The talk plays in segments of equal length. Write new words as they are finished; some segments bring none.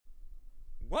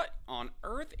What on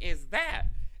earth is that?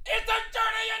 It's a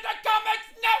Journey into Comics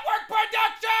Network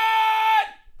production!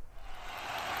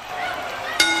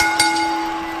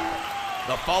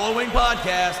 The following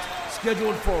podcast,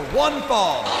 scheduled for one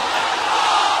fall,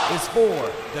 is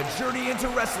for the Journey into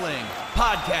Wrestling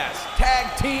Podcast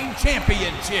Tag Team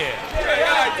Championship.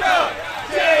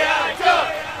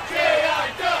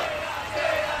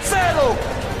 Cero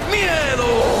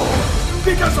Miedo!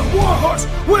 Because a warhorse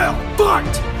will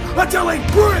fight until he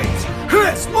breathes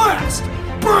his last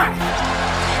breath!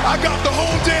 I got the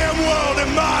whole damn world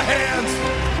in my hands!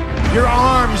 Your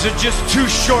arms are just too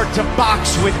short to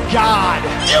box with God.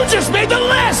 You just made the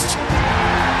list!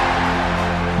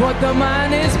 But the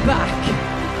man is back.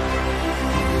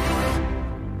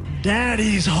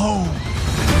 Daddy's home.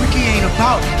 Ricky ain't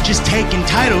about just taking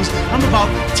titles. I'm about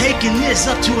taking this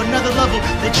up to another level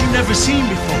that you've never seen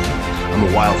before. I'm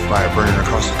a wildfire burning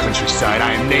across the countryside.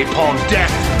 I am Napalm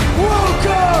Death.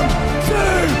 Welcome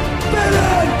to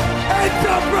Villain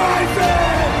Enterprises!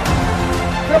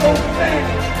 No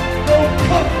fans, no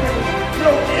company,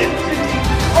 no entity,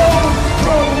 all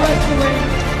pro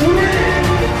wrestling.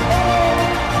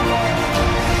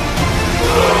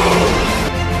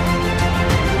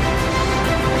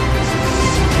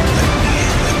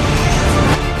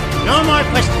 No more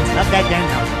questions about that damn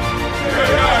house.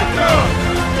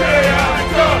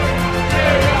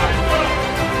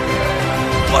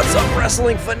 What's up,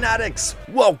 wrestling fanatics?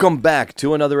 Welcome back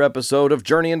to another episode of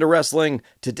Journey into Wrestling.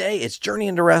 Today, it's Journey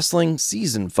into Wrestling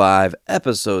Season 5,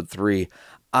 Episode 3.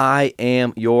 I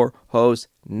am your host,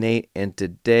 Nate, and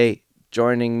today,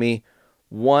 joining me,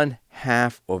 one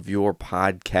half of your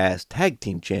podcast tag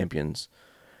team champions,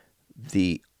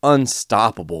 the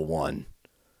unstoppable one,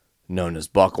 known as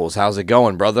Buckles. How's it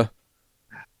going, brother?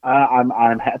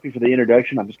 I'm happy for the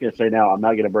introduction. I'm just going to say now, I'm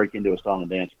not going to break into a song and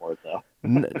dance part, though.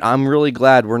 I'm really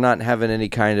glad we're not having any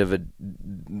kind of a,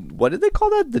 what did they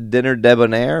call that? The dinner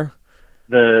debonair?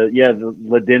 The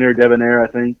Le Dinner Debonair, I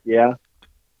think. Yeah.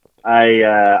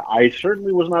 I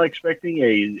certainly was not expecting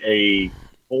a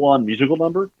full-on musical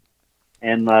number.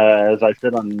 And as I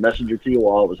said on Messenger to you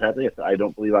while it was happening, I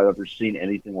don't believe I've ever seen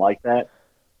anything like that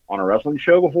on a wrestling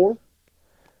show before.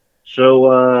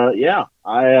 So yeah,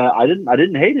 I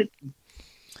didn't hate it.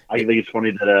 I think it's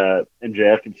funny that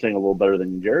MJF can sing a little better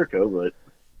than Jericho, but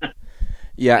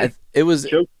yeah, it was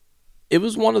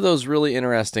one of those really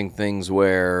interesting things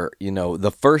where, you know,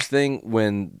 the first thing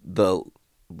when the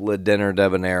Le Dinner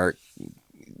Debonair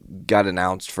got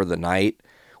announced for the night,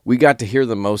 we got to hear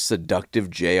the most seductive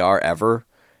JR ever,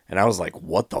 and I was like,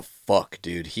 what the fuck,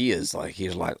 dude? He's like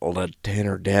Le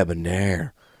Dinner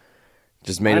Debonair.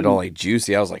 Just made it all like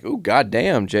juicy. I was like, "Ooh,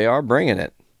 goddamn, JR, bringing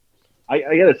it." I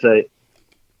gotta say,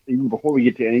 even before we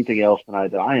get to anything else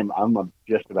tonight, that I'm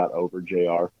just about over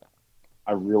JR.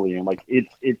 I really am. Like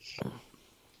it's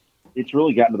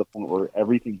really gotten to the point where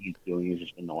everything he's doing is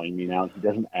just annoying me now. He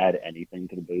doesn't add anything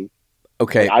to the booth.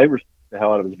 Okay, like, I respect the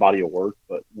hell out of his body of work,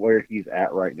 but where he's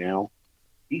at right now,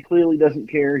 he clearly doesn't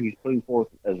care. He's putting forth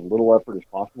as little effort as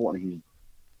possible, and he's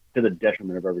to the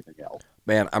detriment of everything else.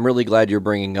 Man, I'm really glad you're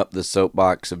bringing up the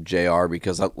soapbox of JR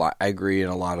because I agree in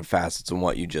a lot of facets in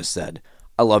what you just said.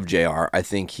 I love JR. I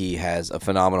think he has a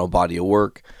phenomenal body of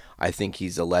work. I think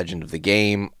he's a legend of the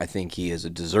game. I think he is a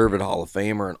deserved Hall of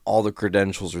Famer, and all the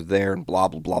credentials are there and blah,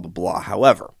 blah, blah, blah, blah.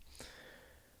 However,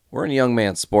 we're in a young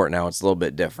man's sport now. It's a little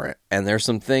bit different. And there's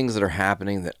some things that are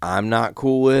happening that I'm not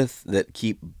cool with that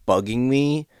keep bugging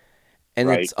me. And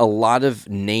Right. It's a lot of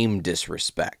name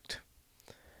disrespect.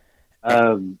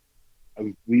 I've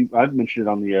mentioned it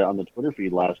on the Twitter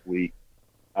feed last week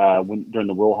during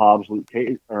the Will Hobbs Will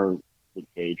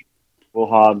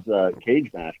Hobbs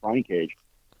cage match, Brian Cage,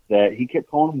 that he kept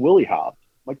calling him Willie Hobbs.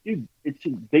 Like, dude, it's the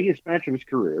biggest match of his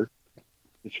career,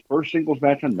 his first singles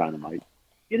match on Dynamite.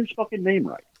 Get his fucking name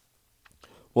right.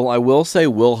 Well, I will say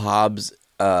Will Hobbs'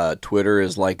 Twitter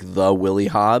is like the Willie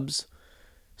Hobbs,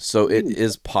 so it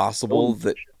is possible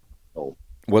that.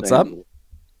 What's up?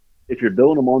 If you're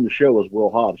billing him on the show as Will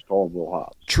Hobbs, call him Will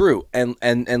Hobbs. True, and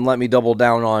let me double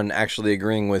down on actually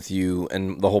agreeing with you,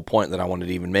 and the whole point that I wanted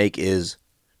to even make is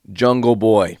Jungle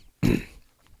Boy.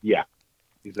 Yeah,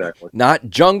 exactly. Not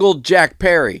Jungle Jack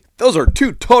Perry. Those are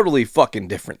two totally fucking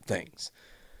different things.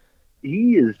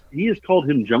 He has called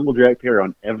him Jungle Jack Perry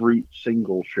on every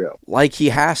single show. Like he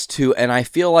has to, and I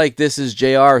feel like this is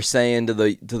JR saying to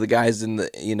the guys in the,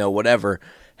 you know, whatever,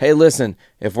 hey, listen,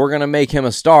 if we're going to make him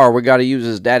a star, we got to use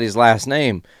his daddy's last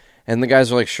name. And the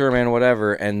guys are like, sure, man,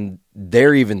 whatever. And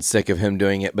they're even sick of him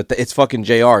doing it. But it's fucking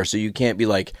JR, so you can't be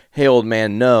like, hey, old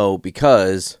man, no,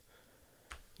 because,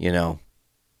 you know.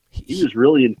 He was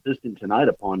really insistent tonight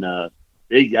upon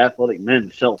big athletic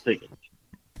men sell tickets.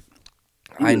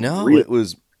 I know really- it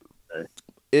was.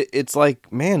 It's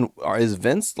like, man, is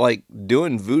Vince like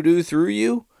doing voodoo through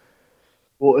you?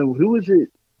 Well, and who was it?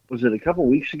 Was it a couple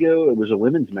weeks ago? It was a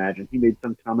women's match, and he made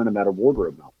some comment about a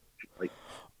wardrobe malfunction. Like,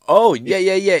 Oh yeah.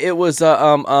 It was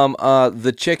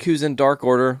the chick who's in Dark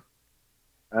Order,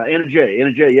 Anna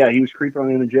Jay, yeah, he was creeping on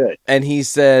Anna Jay. and he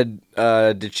said,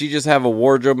 "Did she just have a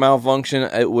wardrobe malfunction?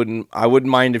 I wouldn't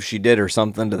mind if she did, or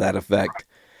something to that effect."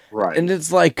 Right. And it's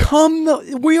like,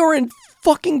 we are in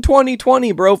fucking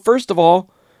 2020, bro. First of all,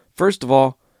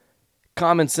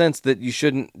 common sense that you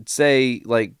shouldn't say,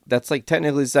 like, that's like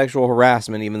technically sexual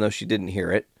harassment, even though she didn't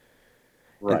hear it.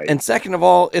 right. And second of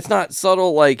all, it's not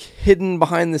subtle, like hidden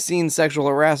behind the scenes sexual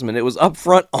harassment. It was up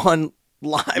front on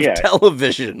live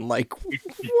television. Like,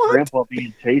 what? Grandpa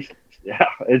being tasteless. Yeah,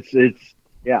 it's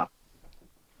yeah.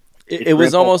 It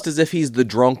was almost as if he's the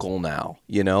drunkle now,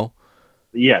 you know?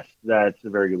 Yes, that's a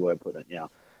very good way of putting it. Yeah.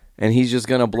 And he's just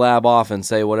going to blab off and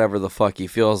say whatever the fuck he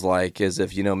feels like, as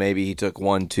if, you know, maybe he took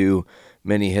 1-2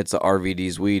 many hits of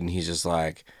RVD's weed, and he's just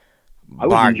like,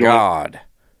 by God.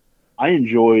 I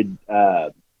enjoyed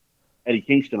Eddie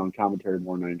Kingston on commentary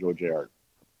more than I enjoyed JR.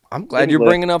 I'm glad you're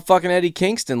bringing up fucking Eddie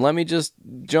Kingston. Let me just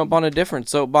jump on a different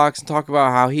soapbox and talk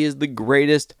about how he is the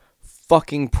greatest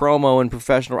fucking promo and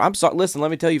professional. I'm sorry. Listen,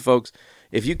 let me tell you, folks.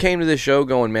 If you came to this show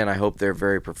going, man, I hope they're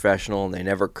very professional and they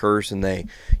never curse and they,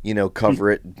 you know, cover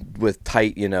it with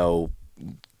tight, you know,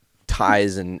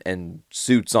 ties and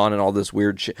suits on and all this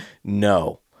weird shit.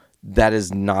 No, that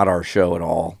is not our show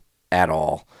at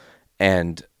all.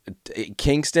 And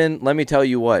Kingston, let me tell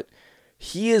you what,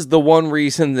 he is the one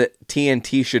reason that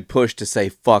TNT should push to say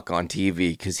fuck on TV,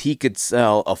 because he could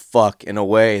sell a fuck in a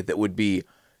way that would be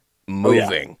moving.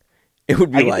 Oh, yeah. It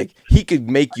would be like, he could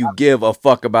make you give a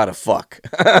fuck about a fuck.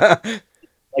 I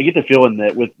get the feeling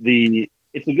that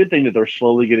it's a good thing that they're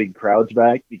slowly getting crowds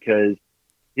back, because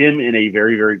him in a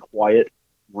very, very quiet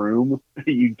room,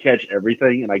 you catch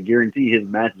everything, and I guarantee his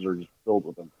matches are just filled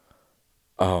with them.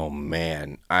 Oh,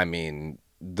 man. I mean,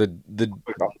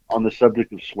 on the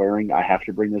subject of swearing, I have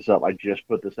to bring this up. I just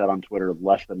put this out on Twitter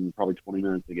less than probably 20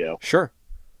 minutes ago. Sure.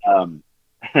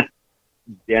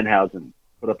 Danhausen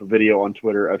put up a video on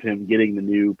Twitter of him getting the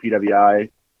new PWI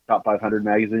Top 500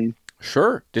 magazine.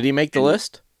 Sure. Did he make the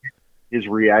list? His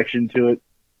reaction to it,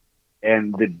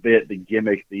 and the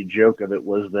gimmick, the joke of it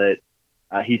was that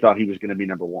he thought he was going to be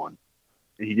number one.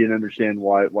 And he didn't understand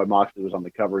why Moxley was on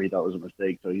the cover. He thought it was a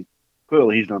mistake. So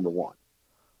he's number one.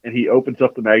 And he opens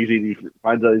up the magazine, he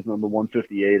finds out he's number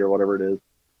 158 or whatever it is,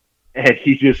 and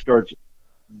he just starts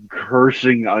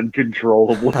cursing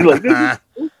uncontrollably. Like,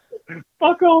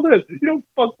 fuck all this. You don't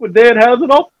fuck with Danhausen,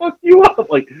 I'll fuck you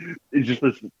up. Like, it's just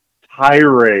this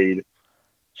tirade,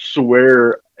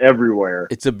 swear everywhere.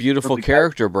 It's a beautiful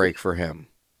character break for him.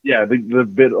 Yeah,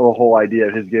 the whole idea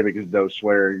of his gimmick is no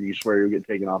swear. You swear, you'll get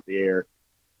taken off the air.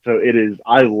 So it is,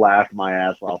 I laughed my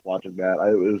ass off watching that.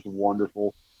 It was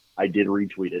wonderful. I did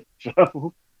retweet it.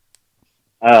 So,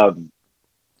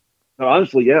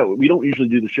 honestly, yeah, we don't usually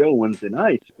do the show Wednesday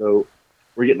nights, so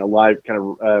we're getting a live kind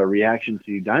of reaction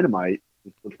to Dynamite.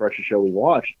 It's the freshest show we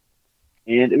watched,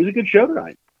 and it was a good show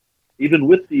tonight, even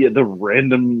with the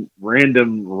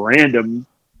random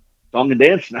song and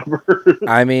dance number.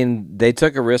 I mean, they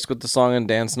took a risk with the song and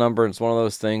dance number. And it's one of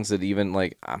those things that even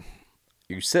like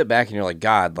you sit back and you're like,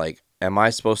 God, like, am I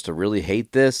supposed to really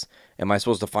hate this? Am I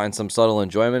supposed to find some subtle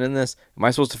enjoyment in this? Am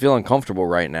I supposed to feel uncomfortable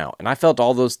right now? And I felt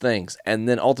all those things. And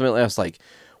then ultimately I was like,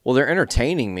 well, they're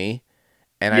entertaining me.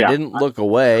 And I didn't look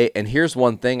away. And here's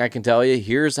one thing I can tell you.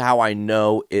 Here's how I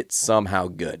know it's somehow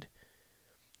good.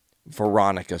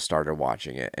 Veronica started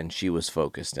watching it and she was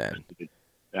focused in.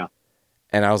 Yeah.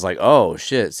 And I was like, oh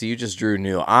shit. So you just drew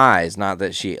new eyes. Not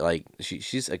that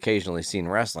she's occasionally seen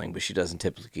wrestling, but she doesn't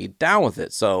typically get down with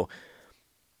it. So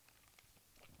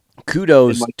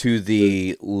kudos to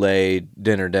the Le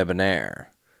Dinner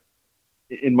Debonair.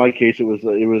 In my case, it was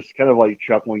kind of like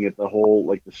chuckling at the whole,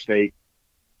 like, the stake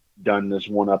done this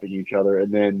one-upping each other,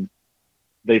 and then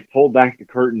they pulled back the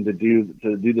curtain to do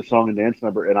the song and dance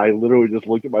number, and I literally just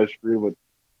looked at my screen and went,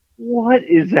 what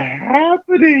is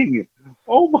happening?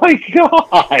 Oh my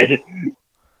God.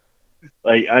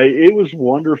 Like, it was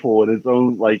wonderful in its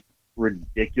own, like,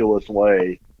 ridiculous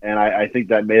way. And I think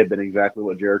that may have been exactly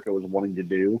what Jericho was wanting to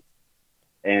do.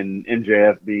 And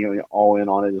MJF being all in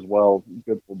on it as well.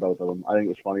 Good for both of them. I think it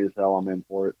was funny as hell. I'm in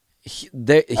for it.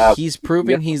 He's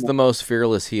proving he's the most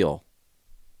fearless heel.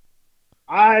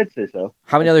 I'd say so.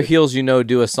 How many other heels you know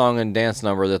do a song and dance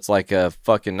number that's like a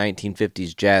fucking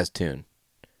 1950s jazz tune?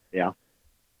 Yeah.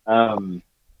 And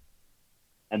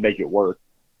make it work.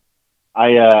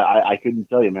 I couldn't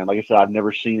tell you, man. Like I said, I've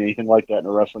never seen anything like that in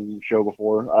a wrestling show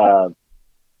before.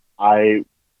 I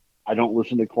don't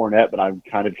listen to Cornette, but I'm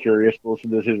kind of curious to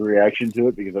listen to his reaction to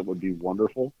it because it would be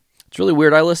wonderful. It's really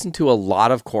weird. I listen to a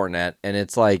lot of Cornette, and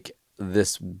it's like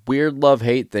this weird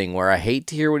love-hate thing where I hate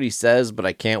to hear what he says, but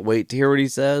I can't wait to hear what he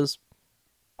says.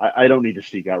 I don't need to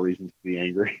seek out reasons to be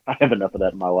angry. I have enough of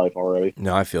that in my life already.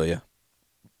 No, I feel you.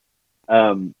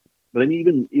 But then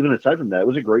even aside from that, it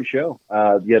was a great show.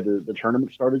 The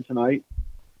tournament started tonight.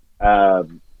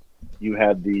 You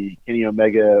had the Kenny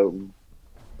Omega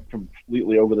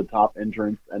completely over the top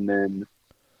entrance, and then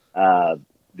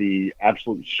the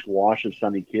absolute squash of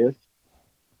Sonny Kiss.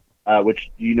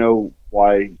 Which, do you know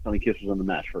why Sonny Kiss was in the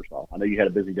match? First off, I know you had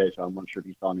a busy day, so I'm not sure if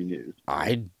you saw any news.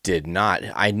 I did not.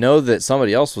 I know that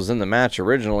somebody else was in the match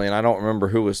originally, and I don't remember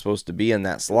who was supposed to be in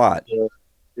that slot.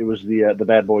 It was the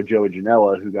bad boy Joey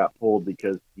Janela who got pulled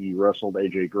because he wrestled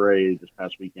AJ Gray this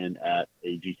past weekend at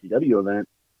a GCW event,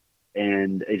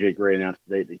 and AJ Gray announced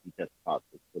today that he tested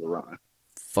positive for the Rona.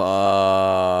 Fuck.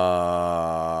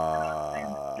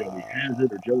 Joey has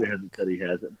it, or Joey hasn't said he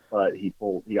has it, but he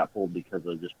got pulled because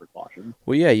of just precaution.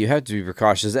 Well, yeah, you have to be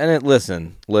precautious. And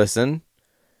listen,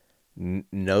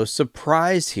 no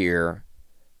surprise here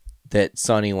that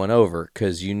Sonny went over,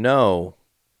 because you know.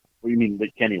 What do you mean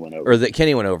that Kenny went over? Or that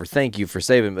Kenny went over. Thank you for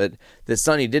saving, but that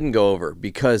Sonny didn't go over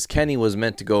because Kenny was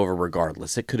meant to go over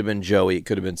regardless. It could have been Joey. It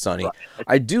could have been Sonny. Right.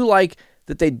 I do like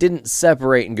that they didn't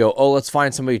separate and go, oh, let's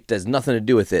find somebody that has nothing to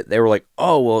do with it. They were like,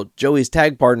 oh, well, Joey's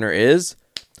tag partner is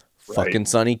fucking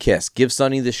Sonny Kiss. Give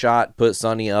Sonny the shot. Put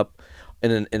Sonny up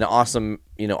in an awesome,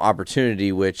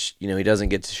 opportunity, which, he doesn't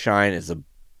get to shine as a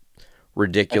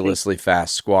ridiculously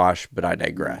fast squash, but I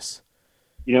digress.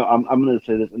 I'm going to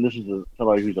say this, and this is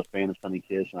somebody who's a fan of Sonny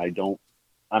Kiss, and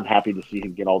I'm happy to see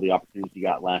him get all the opportunities he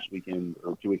got last weekend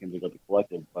or 2 weekends ago at the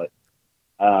Collective, but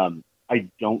I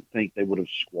don't think they would have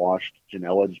squashed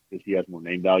Janela just because he has more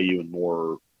name value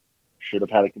and should have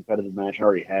had a competitive match.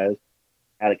 Already has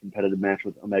had a competitive match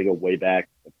with Omega way back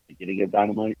at the beginning of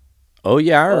Dynamite. Oh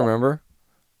yeah, I remember.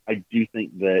 I do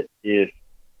think that if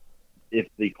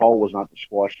the call was not to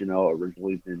squash Janela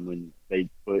originally, then when they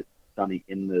put Sonny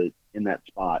in that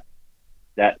spot,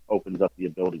 that opens up the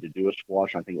ability to do a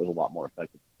squash. I think it was a lot more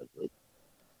effective because of it.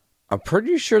 I'm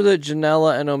pretty sure that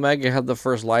Janela and Omega had the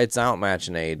first lights out match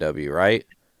in AEW, right?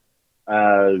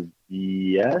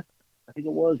 Yes, I think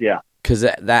it was. Yeah, because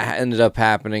that ended up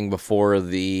happening before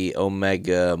the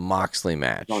Omega Moxley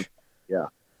match. Yeah,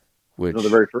 which the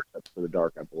very first episode of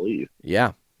Dark, I believe.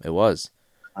 Yeah, it was.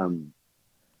 I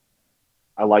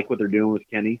like what they're doing with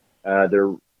Kenny.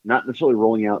 They're not necessarily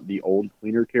rolling out the old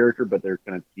cleaner character, but they're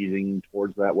kind of teasing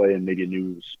towards that way and maybe a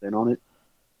new spin on it.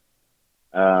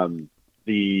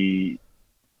 The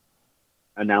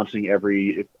announcing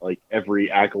every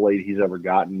accolade he's ever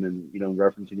gotten, and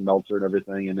referencing Meltzer and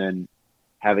everything, and then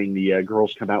having the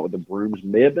girls come out with the brooms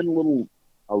may have been a little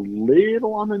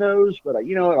on the nose, but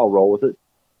I'll roll with it.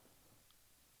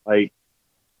 Like,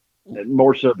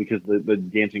 more so because the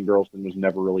dancing girls thing was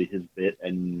never really his bit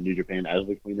in New Japan as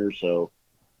the cleaner, so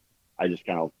I just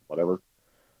kind of whatever.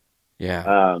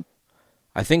 Yeah.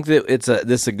 I think that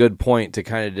this is a good point to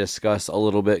kind of discuss a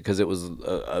little bit, because it was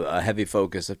a heavy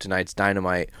focus of tonight's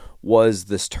Dynamite was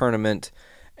this tournament,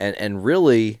 and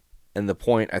really, and the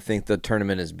point I think the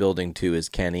tournament is building to is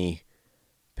Kenny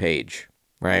Page,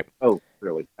 right? Oh,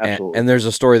 really? Absolutely. And there's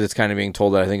a story that's kind of being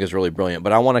told that I think is really brilliant,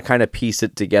 but I want to kind of piece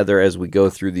it together as we go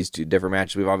through these two different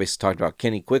matches. We've obviously talked about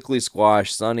Kenny quickly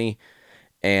squash Sonny,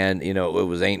 and it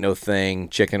was Ain't No Thing,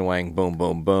 Chicken Wang, boom,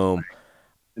 boom, boom.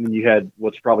 And then you had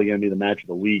what's probably going to be the match of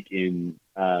the week in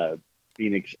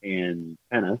Phoenix and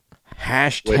Penta.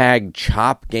 #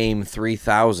 Chop Game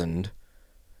 3000.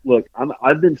 Look,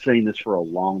 I've been saying this for a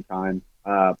long time.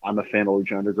 I'm a fan of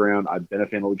Lucha Underground. I've been a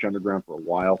fan of Lucha Underground for a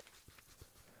while.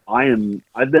 I've been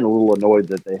a little annoyed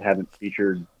that they haven't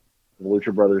featured the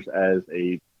Lucha Brothers as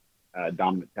a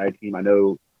dominant tag team. I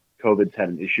know COVID's had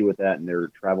an issue with that, and their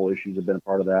travel issues have been a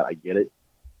part of that. I get it.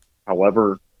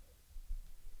 However,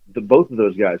 both of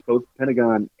those guys, both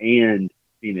Pentagon and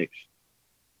Phoenix,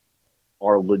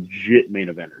 are legit main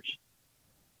eventers.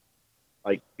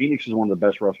 Like, Phoenix is one of the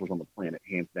best wrestlers on the planet,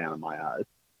 hands down in my eyes.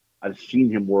 I've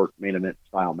seen him work main event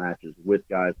style matches with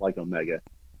guys like Omega,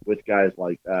 with guys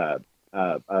like No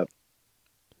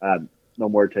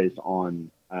Muertes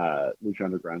on Lucha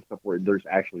Underground, stuff where there's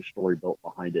actually story built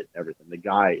behind it and everything. The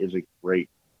guy is a great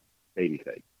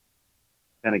babyface.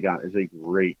 Pentagon is a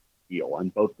great heel,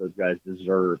 and both those guys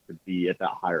deserve to be at that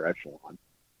higher echelon.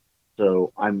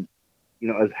 So I'm,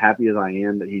 as happy as I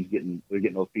am that they're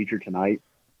getting a feature tonight.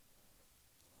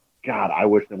 God, I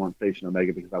wish they weren't facing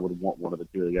Omega, because I would want one of the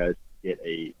two of the guys to get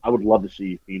I would love to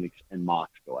see Phoenix and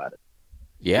Mox go at it.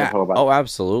 Yeah. Oh,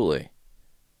 absolutely.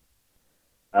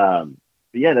 But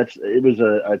yeah, it was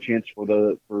a chance for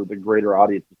the greater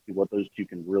audience to see what those two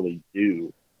can really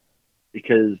do,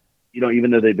 because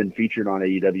even though they've been featured on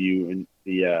AEW and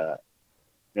the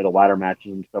ladder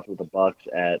matches and stuff with the Bucks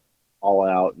at All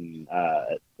Out and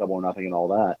at Double or Nothing and all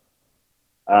that,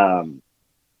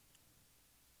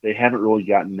 they haven't really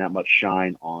gotten that much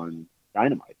shine on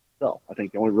Dynamite itself. I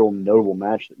think the only real notable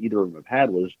match that either of them have had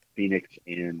was Phoenix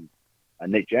and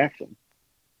Nick Jackson,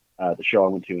 the show I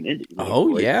went to in Indy.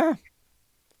 Oh, yeah.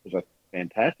 It was a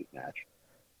fantastic match.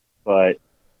 But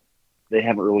they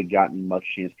haven't really gotten much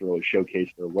chance to really showcase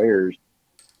their wares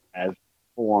as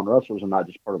full-on wrestlers and not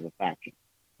just part of a faction.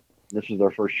 And this is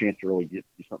their first chance to really get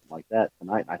to do something like that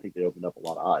tonight, and I think they opened up a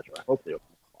lot of eyes, or I hope they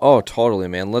opened up. Oh, totally,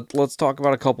 man. Let's talk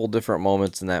about a couple different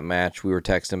moments in that match. We were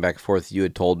texting back and forth. You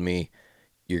had told me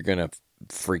you're going to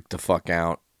freak the fuck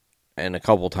out. And a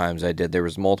couple times I did. There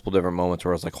was multiple different moments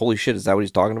where I was like, holy shit, is that what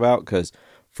he's talking about? Because,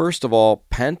 first of all,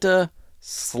 Penta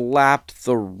slapped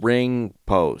the ring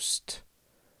post.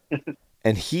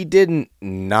 And he didn't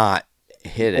not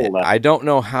hit it. I don't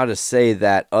know how to say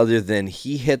that other than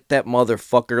he hit that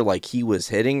motherfucker like he was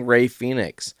hitting Rey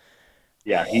Fenix.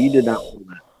 Yeah, he did not pull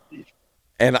that.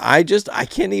 And I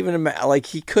can't even imagine, like,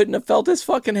 he couldn't have felt his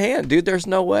fucking hand, dude. There's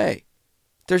no way.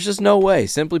 There's just no way.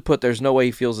 Simply put, there's no way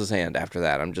he feels his hand after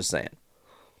that. I'm just saying.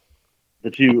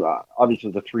 The two, obviously,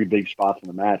 the three big spots in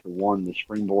the match were one, the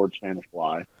springboard Spanish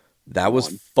fly. That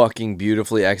was fucking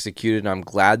beautifully executed, and I'm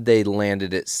glad they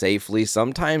landed it safely.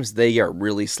 Sometimes they are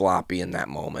really sloppy in that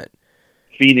moment.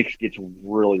 Phoenix gets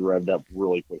really revved up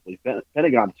really quickly.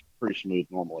 Pentagon's pretty smooth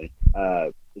normally.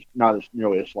 It's not as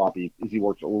nearly as sloppy as he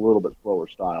works a little bit slower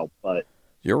style, but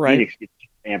you're right. Phoenix gets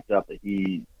amped up that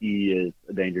he is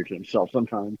a danger to himself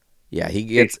sometimes. Yeah,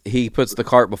 he puts the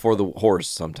cart before the horse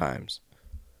sometimes.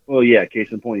 Well, yeah.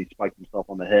 Case in point, he spiked himself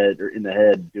on the head or in the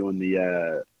head doing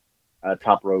the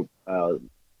top rope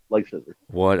leg scissors.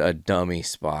 What a dummy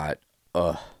spot.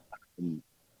 Ugh.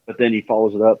 But then he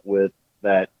follows it up with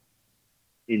that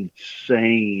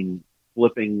insane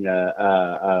flipping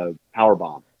power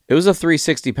bomb. It was a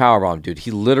 360 powerbomb, dude.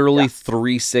 He literally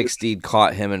 360'd,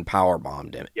 caught him and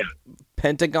powerbombed him. Yeah.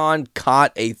 Pentagon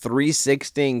caught a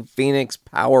 360 Phoenix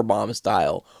powerbomb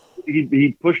style.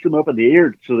 He pushed him up in the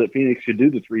air so that Phoenix could do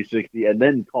the 360 and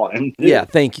then caught him. Yeah,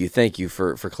 thank you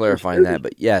for clarifying that.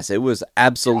 But yes, it was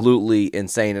absolutely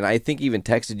insane. And I think even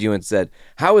texted you and said,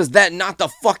 how is that not the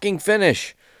fucking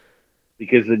finish?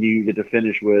 Because then you get to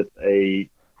finish with a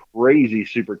crazy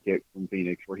super kick from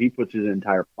Phoenix where he puts his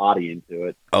entire body into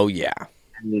it. Oh, yeah.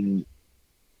 And then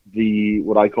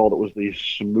what I called it was the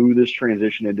smoothest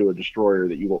transition into a destroyer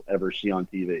that you will ever see on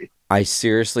TV. I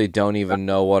seriously don't even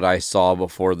know what I saw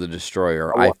before the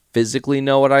destroyer. I physically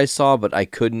know what I saw, but I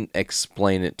couldn't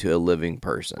explain it to a living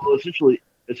person. Well, essentially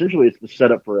it's the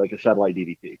setup for like a satellite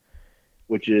DDT,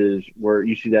 which is where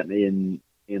you see that in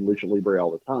Lucha Libre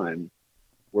all the time,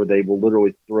 where they will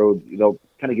literally they'll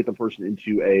kind of get the person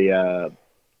into a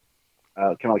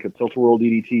kind of like a tilt-a-whirl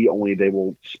DDT, only they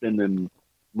will spin them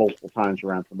multiple times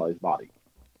around somebody's body.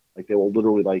 Like they will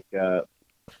literally I'm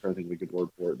trying to think of a good word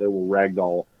for it. They will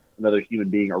ragdoll another human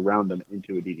being around them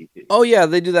into a DDT. Oh yeah,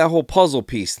 they do that whole puzzle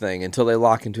piece thing until they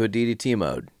lock into a DDT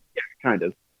mode. Yeah, kind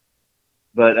of.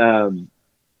 But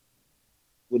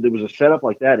there was a setup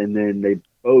like that, and then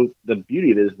the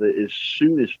beauty of it is that as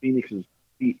soon as Phoenix's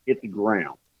feet hit the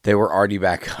ground, they were already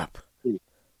back up.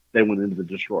 They went into the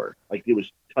destroyer. Like it was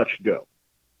touch go.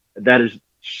 That is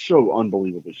so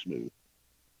unbelievably smooth.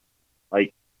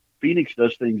 Like Phoenix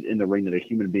does things in the ring that a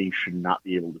human being should not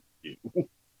be able to do.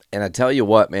 And I tell you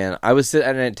what, man, I was sitting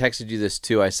and I texted you this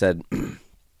too. I said, I'm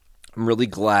really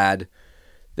glad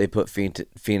they put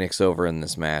Phoenix over in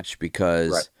this match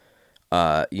because,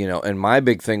 and my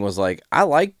big thing was like, I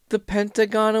liked the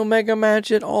Pentagon Omega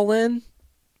match at All In,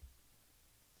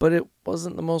 but it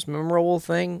wasn't the most memorable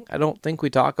thing. I don't think we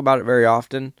talk about it very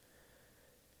often.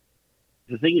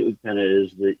 The thing it kind of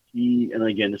is that and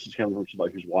again, this is kind of from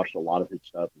somebody who's watched a lot of his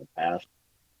stuff in the past.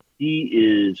 He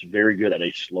is very good at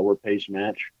a slower pace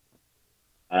match.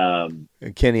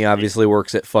 Kenny obviously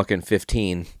works at fucking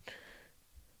 15.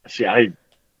 See, I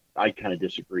kind of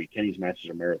disagree. Kenny's matches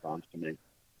are marathons to me.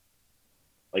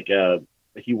 Like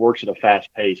he works at a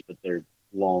fast pace, but they're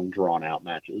long, drawn out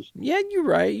matches. Yeah, you're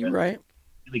right. You're right.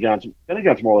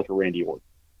 Pentagon's more like a Randy Orton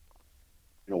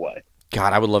in a way.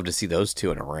 God, I would love to see those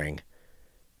two in a ring.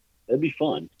 That'd be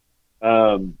fun.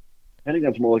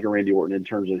 Pentagon's more like a Randy Orton in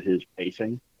terms of his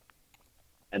pacing.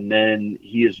 And then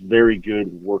he is very good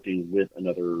working with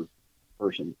another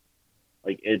person.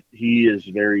 He is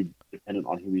very dependent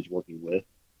on who he's working with.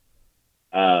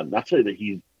 Not to say that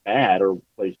he's bad or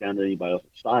plays down to anybody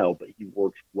else's style, but he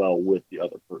works well with the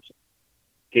other person.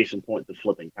 Case in point, the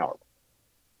flipping powerbomb.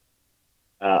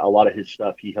 A lot of his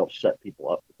stuff, he helps set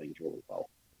people up for things really well.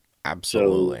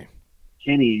 Absolutely. So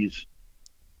Kenny's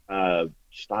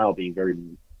style being very,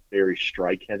 very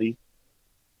strike heavy.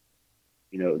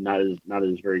 Not as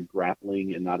very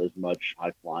grappling and not as much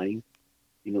high flying.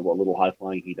 What little high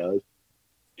flying he does.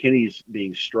 Kenny's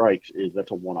being strikes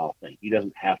that's a one-off thing. He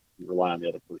doesn't have to rely on the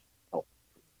other person to help.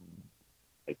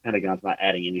 Like Pentagon's not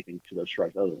adding anything to those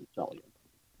strikes other than selling them.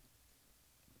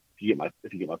 If you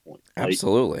get my point.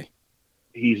 Absolutely.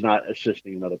 He's not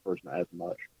assisting another person as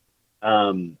much.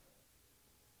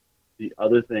 The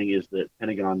other thing is that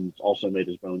Pentagon's also made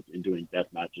his bones in doing death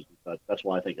matches and such. That's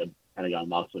why I think a Pentagon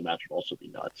Moxley match would also be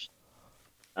nuts.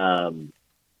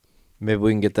 Maybe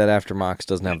we can get that after Mox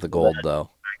doesn't have the gold, though.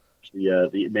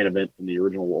 The main event from the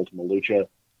original Ultima Lucha,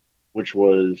 which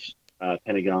was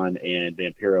Pentagon and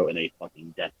Vampiro in a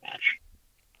fucking death match.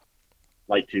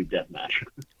 Light tube death match.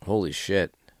 Holy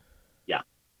shit. Yeah.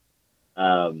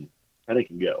 Penta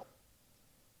can go.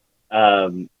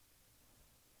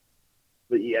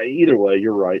 But yeah, either way,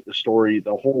 you're right.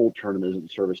 The whole tournament is in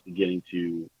service to getting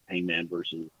to Hangman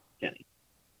versus Kenny.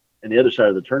 And the other side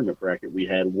of the tournament bracket, we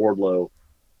had Wardlow,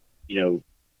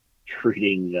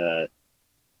 treating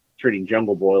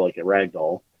Jungle Boy like a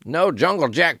ragdoll. No, Jungle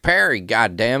Jack Perry,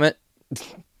 god damn it.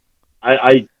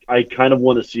 I kind of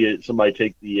want to see somebody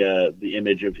take the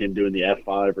image of him doing the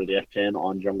F5 or the F10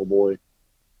 on Jungle Boy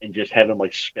and just have him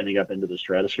like spinning up into the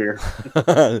stratosphere.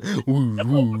 But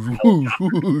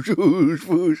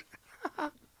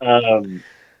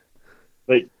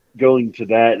going to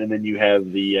that, and then you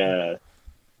have the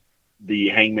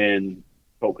Hangman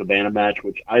Colt Cabana match,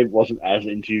 which I wasn't as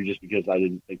into just because I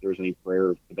didn't think there was any prayer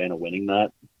of Cabana winning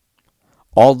that.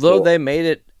 Although they made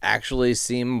it actually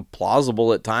seem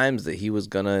plausible at times that he was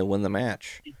going to win the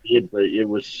match. He did, but it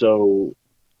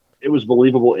was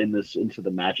believable into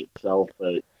the match itself,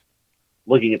 but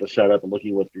looking at the setup and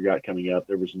looking at what you got coming up,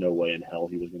 there was no way in hell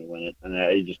he was going to win it, and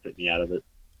it just took me out of it.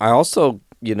 I also,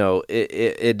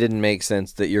 it didn't make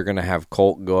sense that you're going to have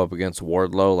Colt go up against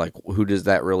Wardlow. Like, who does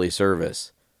that really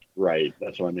service? Right,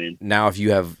 that's what I mean. Now, if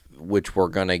you have, which we're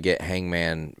going to get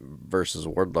Hangman versus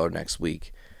Wardlow next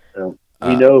week.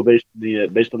 We know based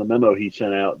on the memo he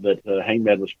sent out that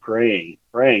Hangman was praying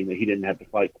that he didn't have to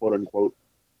fight quote unquote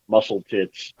muscle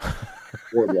tits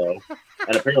Wardlow,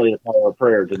 and apparently the power of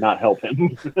prayer did not help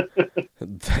him.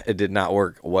 It did not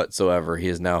work whatsoever. He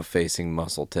is now facing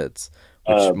muscle tits,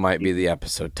 which might be the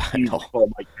episode title. You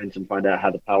call Mike Pence and find out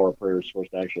how the power of prayer is supposed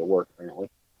to actually work.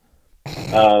 Apparently,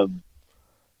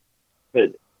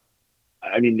 but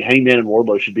I mean, Hangman and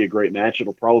Wardlow should be a great match.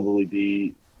 It'll probably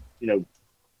be,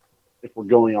 if we're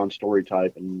going on story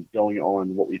type and going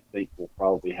on what we think will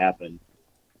probably happen,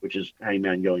 which is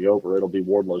Hangman going over, it'll be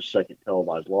Wardlow's second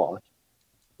televised loss,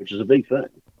 which is a big thing.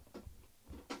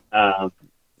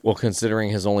 Well,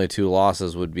 considering his only 2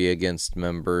 losses would be against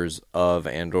members of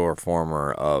and/or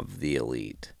former of the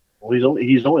Elite. Well,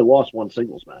 he's only lost one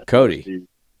singles match. Cody.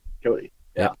 Cody,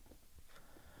 yeah. Yep.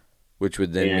 Which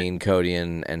would then mean Cody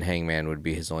and Hangman would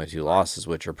be his only 2 losses,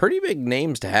 which are pretty big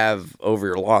names to have over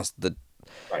your loss.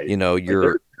 Right.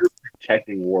 You're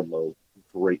protecting Wardlow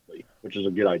greatly, which is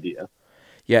a good idea.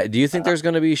 Yeah, do you think there's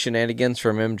going to be shenanigans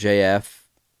from MJF,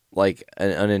 like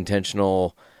an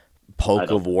unintentional poke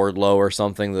of Wardlow or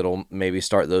something that'll maybe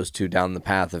start those two down the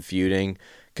path of feuding?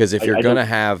 Because if you're going to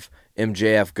have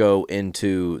MJF go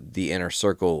into the inner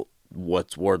circle,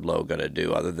 what's Wardlow going to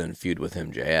do other than feud with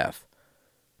MJF?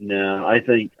 No, I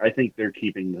think they're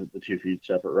keeping the 2 feuds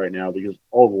separate right now because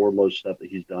all of Wardlow's stuff that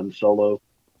he's done solo,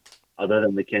 other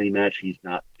than the Kenny match, he's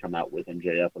not come out with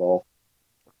MJF at all.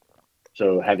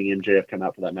 So having MJF come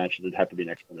out for that match, there'd have to be an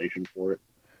explanation for it.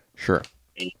 Sure.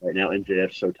 And right now,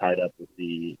 MJF's so tied up with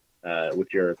with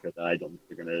Jericho that I think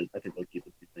they'll keep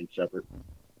the 2 things separate.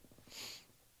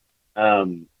 But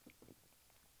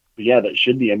yeah, that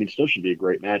should be. I mean, still should be a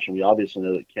great match, and we obviously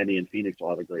know that Kenny and Phoenix will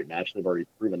have a great match. They've already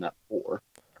proven that before.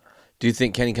 Do you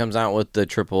think Kenny comes out with the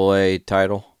AAA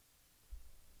title?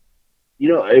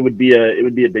 It would be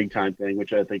a big time thing,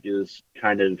 which I think is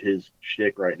kind of his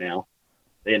shtick right now.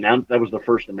 They announced that was the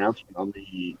first announcement on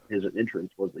his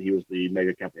entrance was that he was the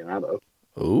Mega Campeonato.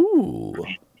 Ooh,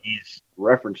 he's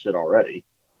referenced it already.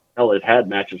 Hell, they've had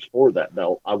matches for that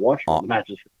belt. I watched the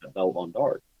matches for that belt on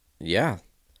Dark. Yeah.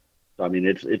 So I mean,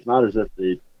 it's not as if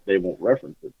they won't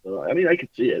reference it. So I mean, I could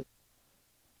see it.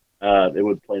 It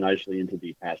would play nicely into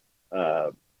the past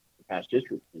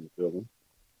history between the 2 of them.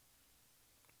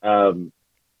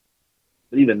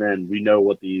 But even then, we know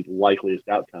what the likeliest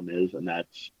outcome is, and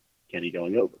that's Kenny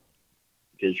going over.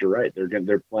 Because you're right,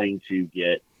 they're playing to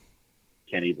get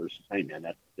Kenny versus Hangman.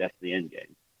 That's the end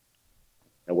game.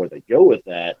 And where they go with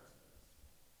that,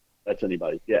 that's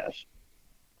anybody's guess.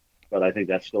 But I think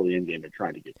that's still the end game they're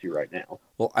trying to get to right now.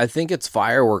 Well, I think it's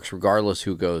fireworks regardless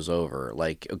who goes over.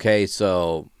 Like, okay,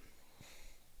 so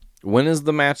when is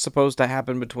the match supposed to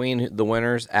happen between the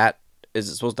winners? Is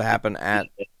it supposed to happen at?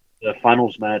 The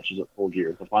finals match is at Full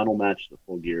Gear. The final match is at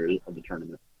Full Gear of the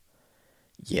tournament.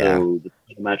 Yeah. So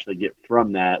the match they get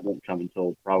from that won't come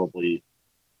until probably,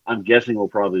 I'm guessing, will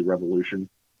probably Revolution.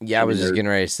 Yeah, I was just getting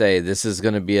ready to say, this is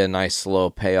going to be a nice slow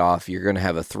payoff. You're going to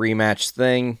have a 3-match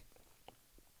thing.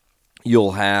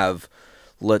 You'll have,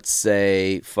 let's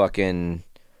say, fucking,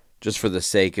 just for the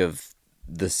sake,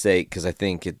 because I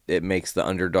think it makes the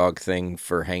underdog thing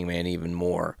for Hangman even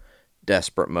more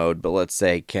desperate mode. But let's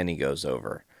say Kenny goes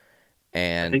over.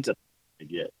 And I think that's what they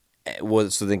get. Well,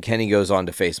 so then Kenny goes on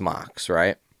to face Mox,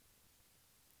 right?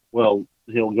 Well,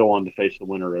 he'll go on to face the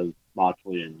winner of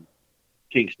Moxley and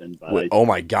Kingston. But Oh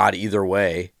my God! Either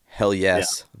way, hell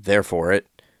yes, there for it.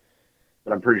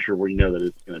 But I'm pretty sure we know that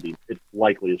it's going to be. It's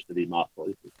likely to be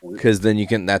Moxley at this point. Because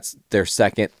then that's their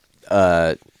second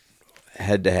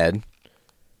head-to-head,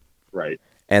 right?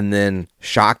 And then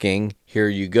shocking, here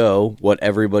you go. What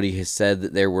everybody has said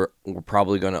that they were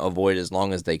probably going to avoid as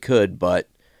long as they could, but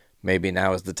maybe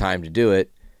now is the time to do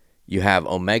it. You have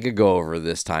Omega go over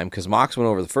this time because Mox went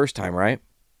over the first time, right?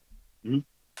 Mm-hmm.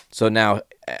 So now,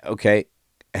 okay,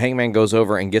 Hangman goes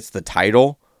over and gets the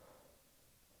title,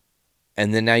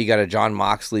 and then now you got a John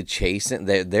Moxley chasing.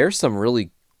 There's some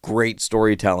really great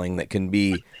storytelling that can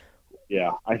be.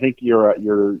 Yeah, I think your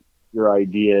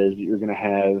idea is you're going to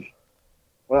have.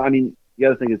 Well, I mean, you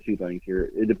got to think of two things here.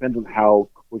 It depends on how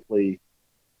quickly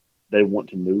they want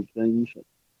to move things.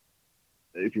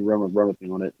 If you run a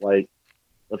thing on it, like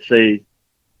let's say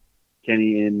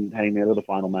Kenny and Hangman are the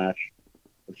final match.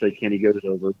 Let's say Kenny goes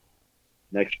over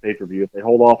next pay-per-view. If they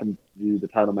hold off and do the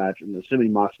title match, and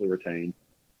assuming Moxley retains,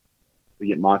 we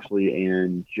get Moxley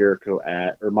and Jericho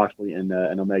or Moxley and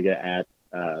Omega at,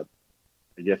 I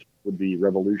guess would be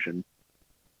Revolution,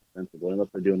 sensibly, unless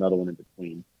they do another one in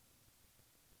between,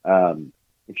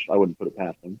 which I wouldn't put it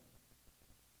past them.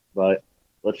 But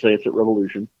let's say it's at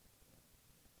Revolution.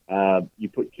 You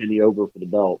put Kenny over for the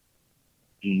belt.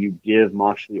 Do you give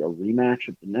Moxley a rematch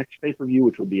at the next pay-per-view,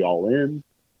 which would be All In?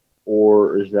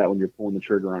 Or is that when you're pulling the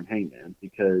trigger on Hangman?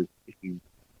 Because if you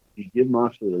give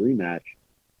Moxley the rematch,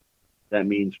 that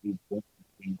means we won't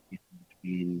be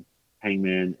between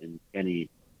Hangman and Kenny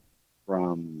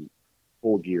from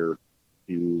Full Gear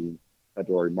to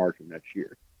February, March of next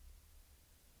year.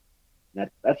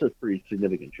 That's a pretty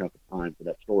significant chunk of time for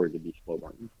that story to be slow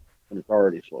burning, and it's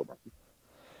already slow burning.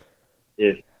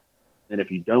 If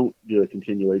you don't do a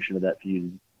continuation of that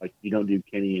feud, like you don't do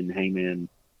Kenny and Hangman,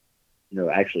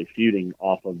 actually feuding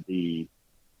off of the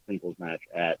singles match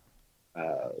at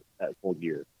Full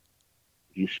Gear.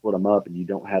 If you split them up and you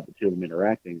don't have the two of them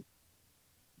interacting,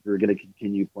 you're going to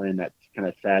continue playing that kind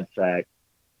of sad sack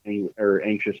or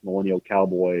anxious millennial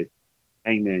cowboy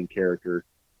Hangman character.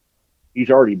 He's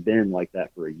already been like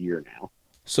that for a year now.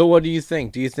 So what do you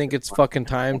think? Do you think it's fucking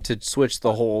time to switch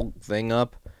the whole thing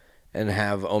up and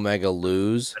have Omega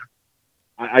lose?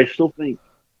 I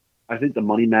think the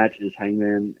money match is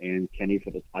Hangman and Kenny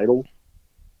for the title,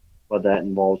 but that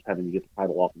involves having to get the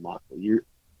title off of Moxley.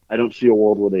 I don't see a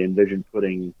world where they envision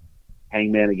putting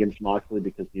Hangman against Moxley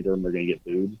because neither of them are going to get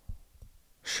booed.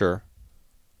 Sure.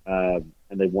 And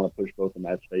they want to push both of them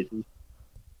as faces.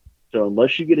 So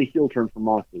unless you get a heel turn from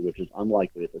Moxley, which is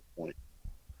unlikely at this point,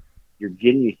 you're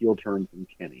getting a heel turn from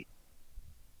Kenny.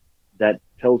 That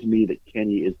tells me that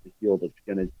Kenny is the heel that's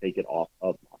going to take it off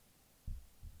of Moxley.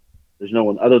 There's no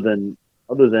one other than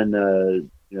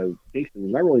Kingston.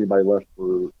 There's not really anybody left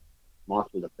for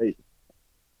Moxley to face.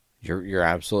 You're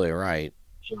absolutely right.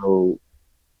 So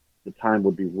the time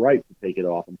would be right to take it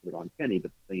off and put it on Kenny.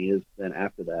 But the thing is, then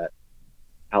after that,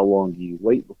 how long do you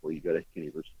wait before you go to Kenny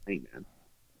versus Hangman?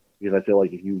 Because I feel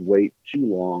like if you wait too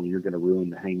long, you're going to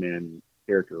ruin the Hangman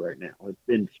character right now. It's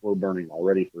been slow burning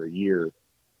already for a year.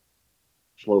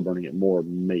 Slow burning it more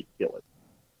may kill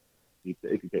it.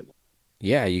 It could get more.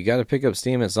 Yeah, you got to pick up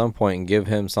steam at some point and give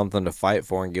him something to fight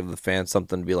for and give the fans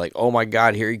something to be like, oh my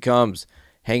God, here he comes.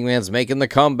 Hangman's making the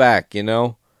comeback,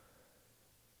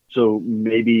 So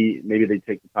maybe they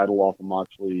take the title off of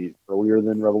Moxley earlier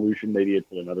than Revolution. Maybe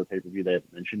it's at another pay-per-view they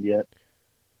haven't mentioned yet.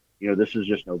 This is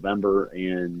just November,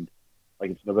 and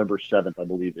it's November 7th, I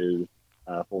believe, is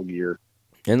Full Gear.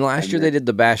 And last year they did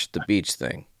the Bash at the Beach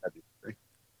thing.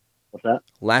 What's that?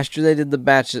 Last year they did the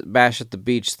Bash at the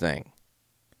Beach thing.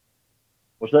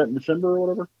 Was that in December or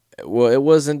whatever? Well, it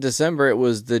was in December. It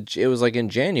was like in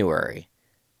January.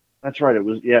 That's right. It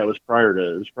was prior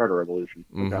to Revolution.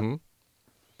 Okay. Mm-hmm.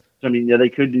 So I mean, yeah, they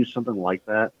could do something like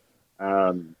that.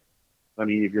 I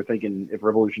mean, if you're thinking if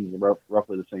Revolution is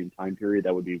roughly the same time period,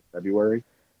 that would be February.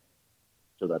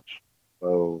 So that's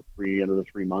end of the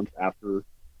 3 months after,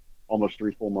 almost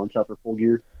 3 full months after Full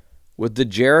Gear. Would the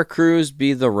Jera Cruise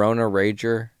be the Rona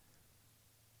Rager?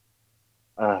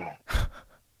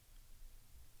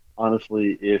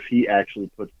 Honestly, if he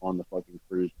actually puts on the fucking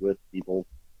cruise with people,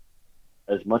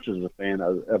 as much as a fan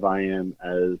of I am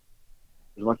as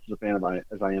much as a fan of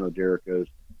as I am of Jericho's,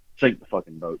 sink the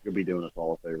fucking boat. You'll be doing us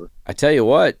all a favor. I tell you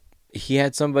what, he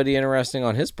had somebody interesting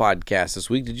on his podcast this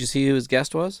week. Did you see who his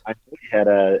guest was? I think he had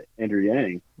Andrew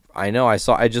Yang. I know. I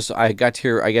got to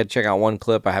hear. I got to check out one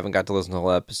clip. I haven't got to listen to the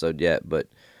whole episode yet, but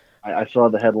I saw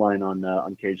the headline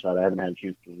on Cage Side. I haven't had a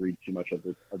chance to read too much of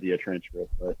the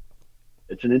transcript, but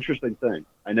it's an interesting thing.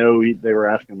 I know they were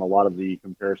asking him a lot of the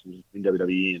comparisons between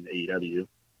WWE and AEW,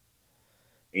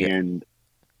 and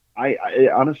I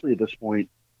honestly at this point,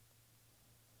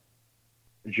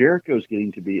 Jericho's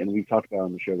getting to be, and we've talked about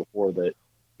on the show before that,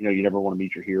 you never want to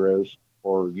meet your heroes,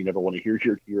 or you never want to hear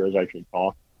your heroes actually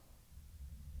talk.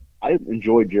 I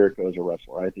enjoyed Jericho as a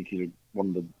wrestler. I think he's one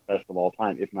of the best of all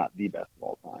time, if not the best of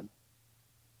all time.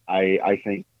 I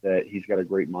think that he's got a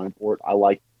great mind for it.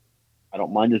 I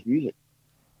don't mind his music.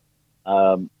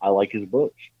 I like his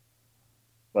books.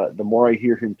 But the more I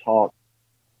hear him talk,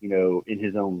 in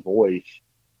his own voice,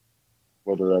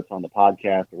 whether that's on the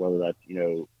podcast or whether that's,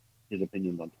 his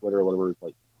opinions on Twitter or whatever, it's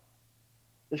like,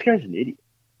 this guy's an idiot.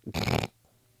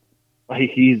 Like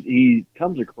he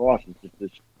comes across as just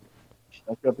this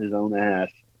stuck up his own ass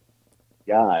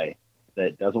guy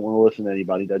that doesn't want to listen to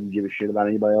anybody, doesn't give a shit about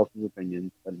anybody else's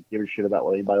opinions, doesn't give a shit about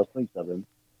what anybody else thinks of him,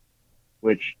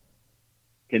 which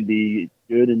can be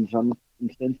good in some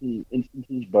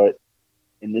instances, but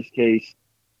in this case,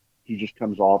 he just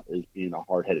comes off as being a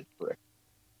hard-headed prick.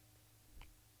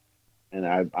 And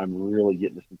I'm really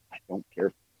getting this. I don't care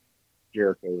if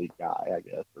Jericho the guy, I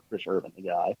guess, or Chris Irvin the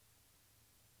guy.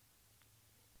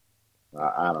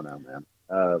 I don't know, man.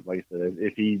 Like I said,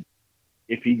 if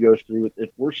he goes through it, if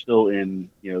we're still in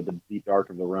the deep dark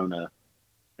of the Rona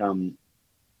come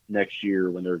next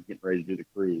year when they're getting ready to do the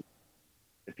cruise,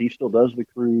 if he still does the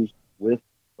cruise with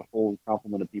the full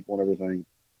complement of people and everything,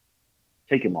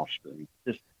 take him off screen.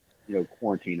 Just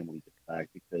quarantine him when he gets back,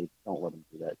 because don't let him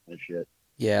do that kind of shit.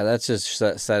 yeah, that's just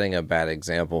setting a bad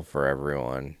example for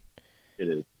everyone. It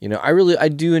is. I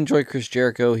do enjoy Chris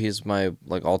Jericho. He's my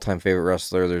all-time favorite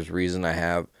wrestler. There's a reason I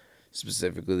have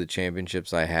specifically the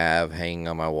championships I have hanging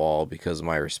on my wall because of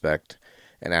my respect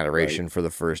and adoration for the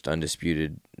first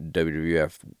undisputed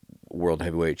WWF World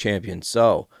Heavyweight Champion.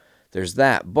 So there's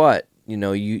that. But you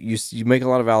make a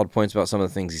lot of valid points about some of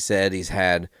the things he said. He's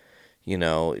had,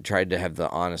 tried to have the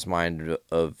honest mind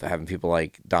of having people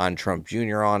like Don Trump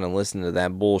Jr. on and listen to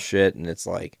that bullshit, and it's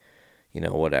like,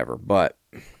 whatever. But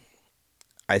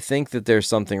I think that there's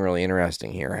something really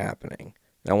interesting here happening.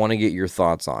 I want to get your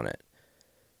thoughts on it.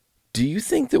 Do you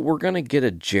think that we're going to get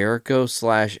a Jericho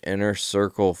 / Inner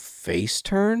Circle face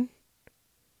turn?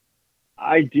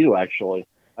 I do, actually.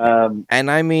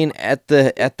 And I mean at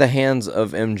the hands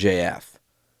of MJF.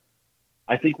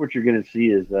 I think what you're going to see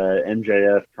is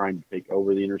MJF trying to take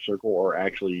over the Inner Circle, or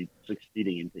actually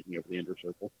succeeding in taking over the Inner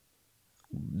Circle.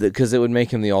 Because it would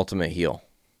make him the ultimate heel.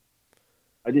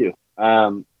 I do.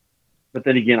 But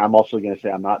then again, I'm also going to say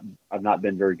I've not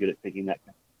been very good at picking that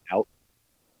out.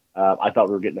 I thought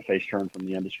we were getting a face turn from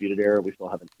the Undisputed Era. We still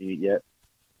haven't seen it yet.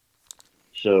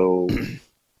 So,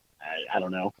 I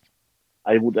don't know.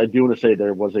 I do want to say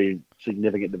there was a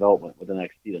significant development with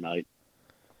NXT tonight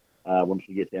once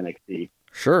we get to NXT.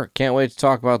 Sure. Can't wait to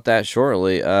talk about that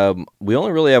shortly. We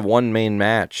only really have one main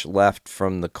match left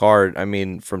from the card. I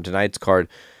mean, from tonight's card.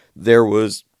 There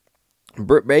was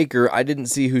Britt Baker. I didn't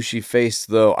see who she faced,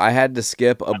 though. I had to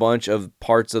skip a bunch of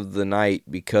parts of the night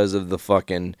because of the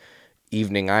fucking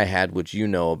evening I had, which you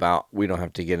know about. We don't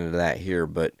have to get into that here,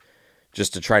 but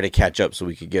just to try to catch up so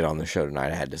we could get on the show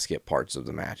tonight, I had to skip parts of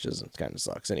the matches. It kind of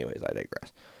sucks. Anyways, I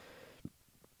digress.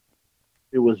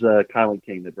 It was Kylan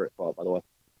King that Britt fought, by the way.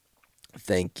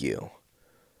 Thank you.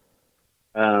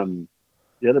 The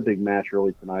other big match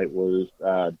early tonight was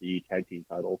the tag team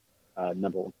title,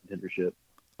 number one contendership.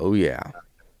 Oh, yeah.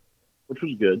 Which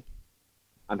was good.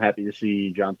 I'm happy to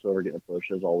see John Silver getting a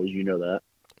push, as always. You know that.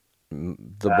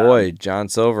 The boy, John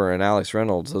Silver and Alex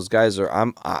Reynolds, those guys are.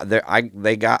 I'm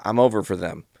over for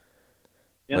them.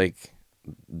 Yeah. Like,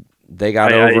 they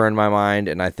got over in my mind,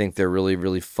 and I think they're really,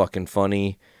 really fucking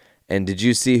funny. And did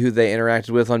you see who they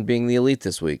interacted with on Being the Elite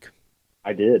this week?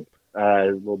 I did.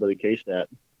 A little bit of K-Stat.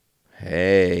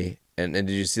 Hey, And did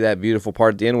you see that beautiful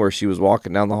part at the end where she was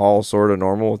walking down the hall sort of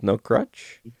normal with no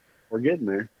crutch? We're getting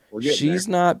there. She's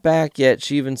not back yet.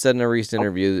 She even said in a recent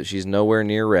interview that she's nowhere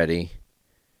near ready.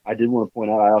 I did want to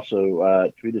point out, I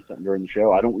also tweeted something during the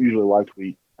show. I don't usually live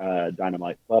tweet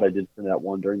Dynamite, but I did send out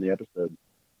one during the episode.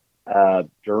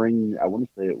 During, I want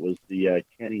to say it was the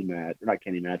Kenny match, or not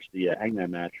Kenny match, the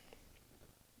Hangman match.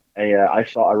 I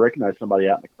recognized somebody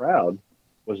out in the crowd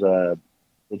was a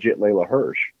legit Layla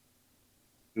Hirsch,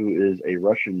 who is a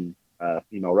Russian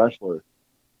female wrestler.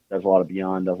 Does a lot of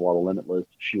Beyond, does a lot of Limitless.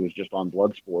 She was just on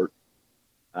Bloodsport.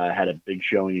 Had a big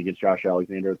showing against Josh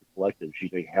Alexander at the Collective.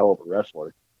 She's a hell of a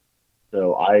wrestler.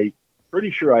 So I'm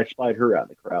pretty sure I spied her out in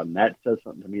the crowd, and that says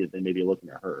something to me that they may be looking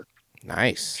at her.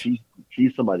 Nice.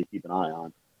 She's somebody to keep an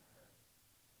eye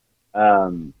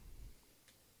on.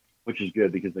 Which is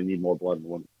good because they need more blood in the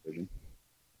women's division.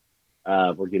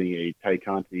 We're getting a Tay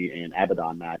Conti and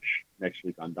Abaddon match next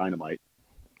week on Dynamite.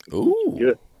 Ooh.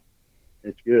 Good.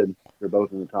 It's good. They're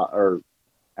both in the top, or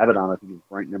Abaddon, I think, is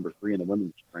ranked number 3 in the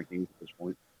women's rankings at this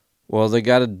point. Well, they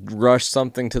got to rush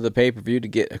something to the pay-per-view to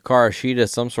get Hikaru Shida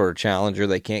some sort of challenger.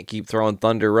 They can't keep throwing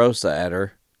Thunder Rosa at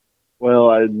her. Well,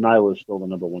 Nyla is still the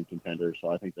number 1 contender, so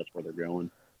I think that's where they're going.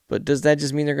 But does that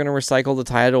just mean they're going to recycle the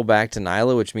title back to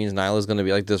Nyla, which means Nyla's going to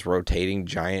be like this rotating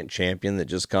giant champion that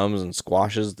just comes and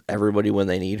squashes everybody when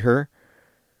they need her?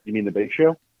 You mean the Big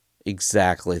Show?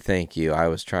 Exactly. Thank you. I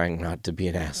was trying not to be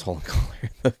an asshole and call her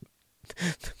the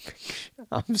Big Show.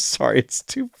 I'm sorry. It's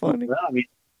too funny. No, I mean,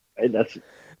 hey,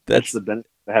 that's the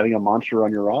benefit of having a monster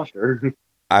on your roster.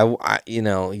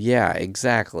 Yeah,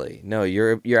 exactly. No,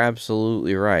 you're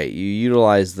absolutely right. You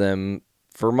utilize them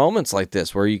for moments like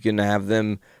this where you can have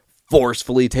them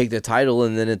forcefully take the title,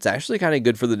 and then it's actually kind of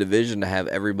good for the division to have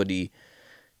everybody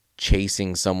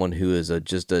chasing someone who is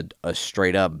just a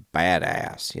straight up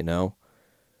badass, you know?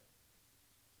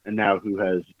 And now who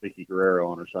has Vicky Guerrero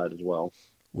on her side as well.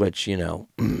 Which,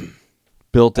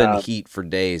 built-in heat for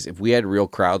days. If we had real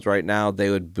crowds right now, they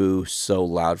would boo so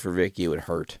loud for Vicky, it would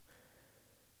hurt.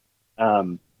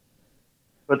 But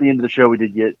at the end of the show, we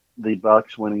did get the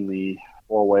Bucks winning the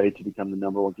 4-way to become the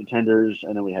number 1 contenders,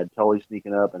 and then we had Tully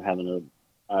sneaking up and having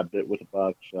a bit with the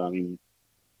Bucks. I mean,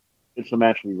 it's the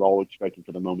match we were all expecting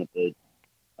for the moment that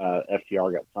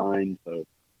FTR got signed. So,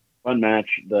 fun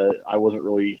match. I wasn't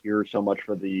really here so much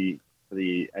for the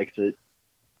exit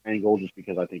angle, just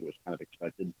because I think it was kind of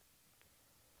expected.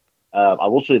 I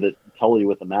will say that Tully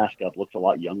with the mask up looks a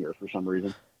lot younger for some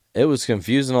reason. It was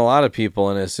confusing a lot of people,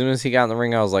 and as soon as he got in the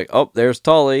ring, I was like, oh, there's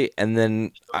Tully. And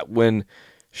then when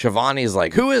Shivani's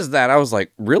like, who is that? I was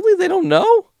like, really? They don't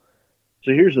know?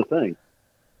 So here's the thing.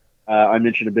 I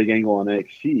mentioned a big angle on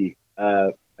NXT,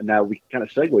 and now we can kind of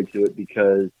segue to it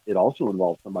because it also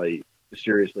involves somebody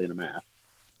mysteriously in a mask.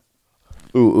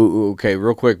 Ooh, okay.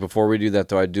 Real quick, before we do that,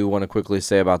 though, I do want to quickly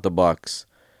say about the Bucks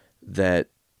that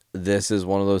this is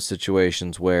one of those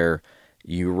situations where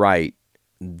you're right.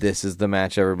 This is the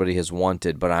match everybody has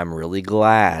wanted, but I'm really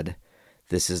glad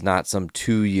this is not some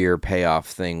 2-year payoff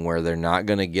thing where they're not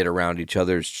going to get around each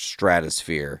other's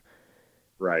stratosphere.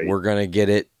 Right. We're going to get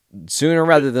it sooner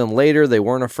rather than later. They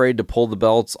weren't afraid to pull the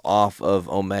belts off of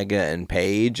Omega and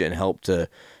Page and help to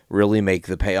really make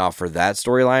the payoff for that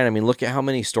storyline. I mean, look at how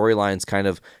many storylines kind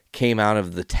of came out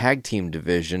of the tag team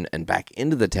division and back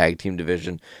into the tag team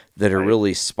division that are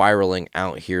really spiraling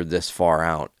out here this far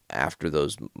out after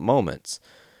those moments.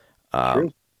 I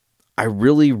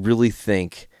really, really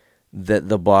think that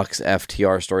the Bucks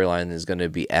FTR storyline is going to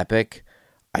be epic.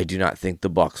 I do not think the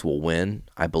Bucks will win.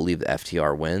 I believe the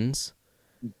FTR wins.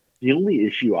 The only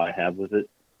issue I have with it,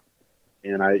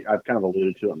 and I've kind of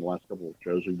alluded to it in the last couple of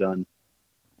shows we've done,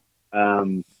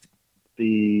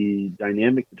 the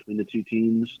dynamic between the two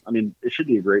teams. I mean, it should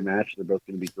be a great match. They're both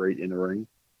going to be great in the ring.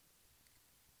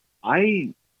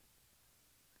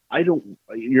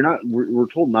 We're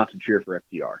told not to cheer for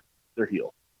FTR. They're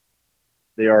heel.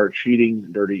 They are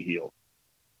cheating, dirty heel.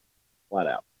 Flat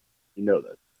out. You know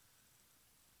this.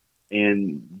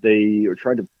 And they are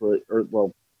trying to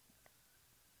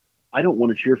I don't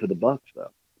want to cheer for the Bucks,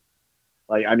 though.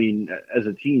 Like, I mean, as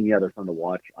a team, yeah, they're fun to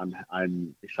watch.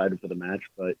 I'm excited for the match,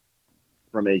 but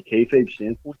from a kayfabe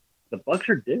standpoint, the Bucks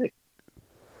are dicks.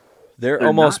 They're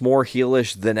almost more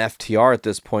heelish than FTR at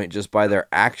this point, just by their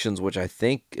actions, which I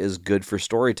think is good for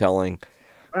storytelling.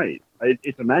 Right.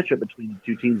 It's a matchup between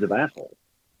two teams of assholes.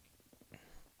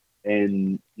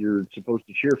 And you're supposed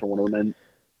to cheer for one of them. And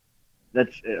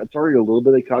it's already a little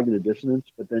bit of cognitive dissonance,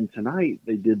 but then tonight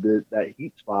they did that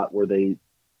heat spot where they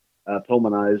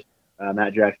pulmonized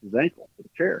Matt Jackson's ankle with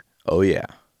a chair. Oh, yeah.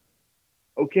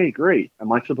 Okay, great.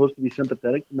 Am I supposed to be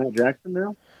sympathetic to Matt Jackson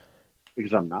now?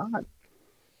 Because I'm not.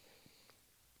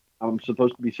 I'm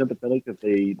supposed to be sympathetic that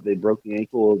they broke the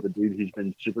ankle of the dude who's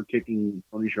been super kicking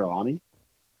Tony Schiavone.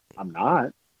 I'm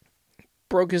not.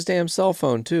 Broke his damn cell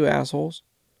phone too, assholes.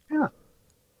 Yeah.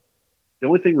 The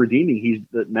only thing redeeming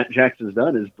that Matt Jackson's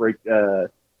done is break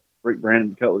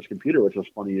Brandon Cutler's computer, which was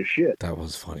funny as shit. That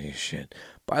was funny as shit.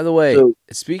 By the way,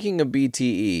 speaking of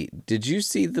BTE, did you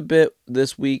see the bit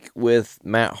this week with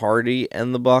Matt Hardy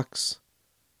and the Bucks?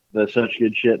 That's such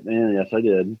good shit, man. Yes, I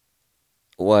did.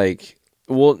 Like,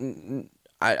 well,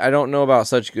 I don't know about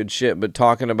such good shit, but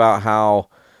talking about how,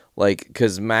 like,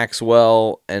 because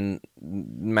Maxwell and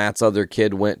Matt's other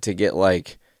kid went to get,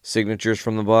 like, signatures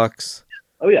from the Bucks.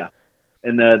 Oh, yeah.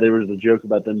 And there was the joke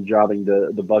about them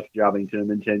the Bucks jobbing to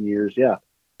him in 10 years. Yeah.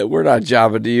 We're not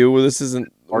jobbing to you. This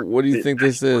isn't, what do you think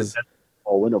this is?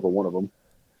 I'll win over one of them.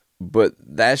 But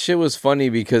that shit was funny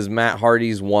because Matt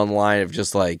Hardy's one line of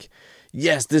just like,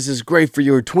 yes, this is great for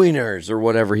your tweeners, or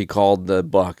whatever he called the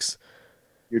Bucks.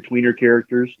 Your tweener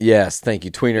characters? Yes, thank you,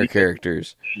 tweener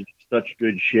characters. Such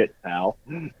good shit, pal.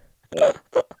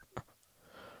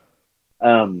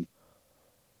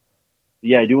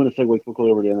 Yeah, I do want to segue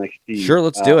quickly over to NXT. Sure,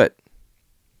 let's do it.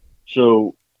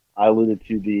 So I alluded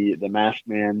to the Masked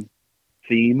Man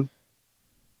theme.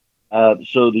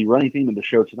 So the running theme of the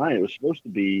show tonight, it was supposed to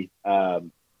be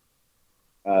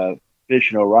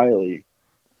Fish and O'Reilly.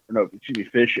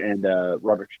 Fish and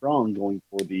Roderick Strong going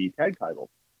for the tag title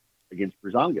against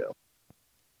Breezango.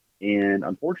 And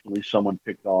unfortunately, someone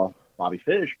picked off Bobby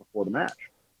Fish before the match.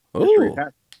 Mystery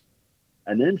Attacker.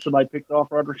 And then somebody picked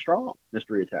off Roderick Strong,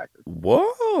 Mystery Attacker.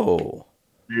 Whoa.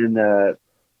 And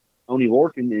Oney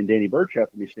Lorcan and Danny Burch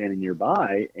happened to be standing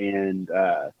nearby, and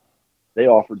they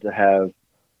offered to have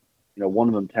one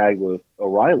of them tag with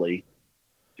O'Reilly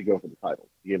to go for the title.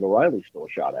 To give O'Reilly still a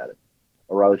shot at it.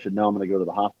 O'Reilly said, no, I'm going to go to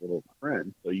the hospital with my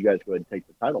friend, so you guys go ahead and take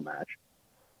the title match.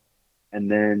 And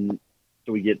then,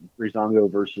 so we get Breezango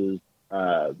versus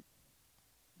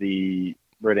the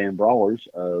Red Am Brawlers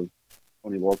of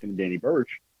Oney Lorcan and Danny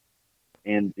Burch.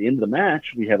 And at the end of the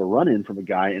match, we have a run-in from a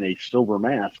guy in a silver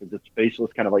mask with its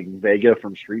faceless, kind of like Vega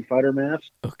from Street Fighter mask.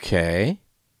 Okay.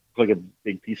 Like a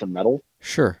big piece of metal.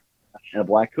 Sure. And a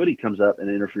black hoodie comes up and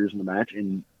interferes in the match,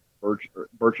 and Burch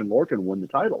and Lorcan win the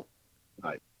title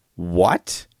tonight.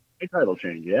 What? A title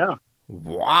change, yeah.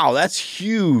 Wow, that's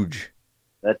huge.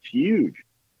 That's huge.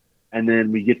 And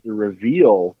then we get the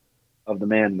reveal of the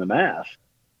man in the mask.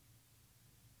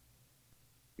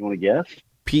 You want to guess?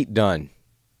 Pete Dunne.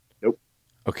 Nope.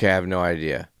 Okay, I have no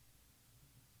idea.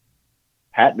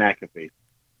 Pat McAfee.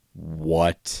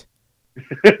 What?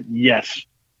 Yes.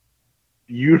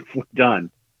 Beautifully done.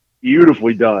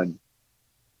 Beautifully done.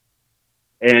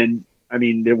 And, I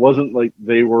mean, it wasn't like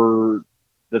the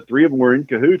three of them were in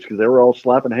cahoots because they were all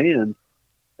slapping hands.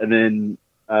 And then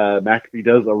McAfee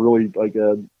does a really, like,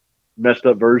 a messed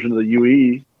up version of the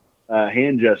UE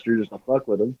hand gesture just to fuck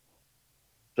with him.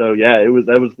 So, yeah,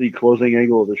 that was the closing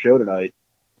angle of the show tonight.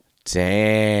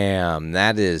 Damn,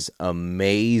 that is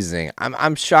amazing.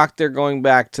 I'm shocked they're going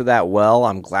back to that well.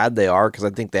 I'm glad they are because I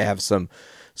think they have some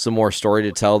more story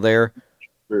to tell there.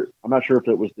 I'm not sure if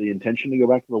it was the intention to go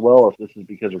back to the well or if this is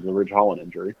because of the Ridge Holland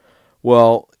injury.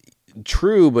 Well,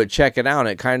 true, but check it out.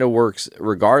 It kind of works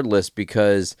regardless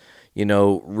because,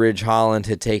 Ridge Holland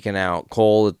had taken out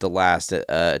Cole at the last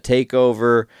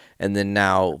takeover, and then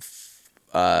now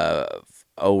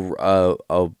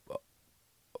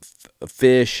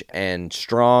Fish and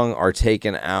Strong are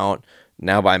taken out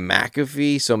now by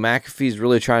McAfee. So McAfee's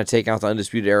really trying to take out the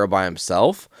Undisputed Era by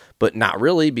himself, but not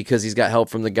really because he's got help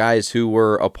from the guys who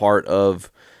were a part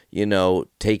of,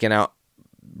 taking out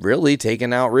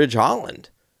Ridge Holland.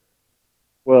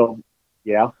 Well,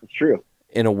 yeah, it's true.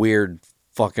 In a weird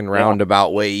fucking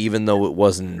roundabout way, even though it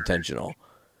wasn't intentional.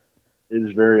 It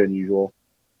is very unusual.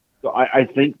 So I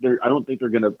think they're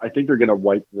gonna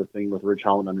wipe the thing with Ridge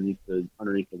Holland underneath the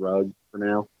rug for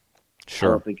now. Sure.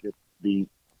 I don't think it be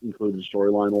included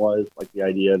storyline wise, like the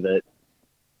idea that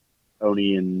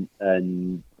Oney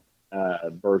and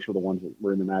Burch were the ones that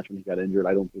were in the match when he got injured.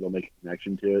 I don't think they'll make a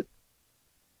connection to it.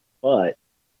 But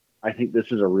I think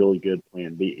this is a really good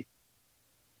plan B.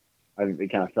 I think they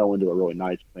kind of fell into a really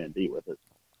nice plan B with it.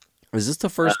 Is this the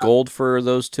first gold for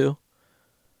those two?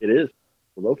 It is,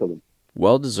 for both of them.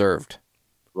 Well deserved.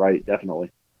 Right,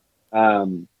 definitely.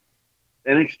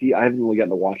 NXT, I haven't really gotten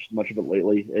to watch much of it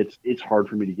lately. It's hard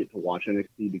for me to get to watch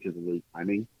NXT because of the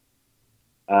timing.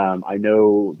 I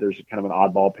know there's kind of an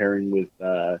oddball pairing with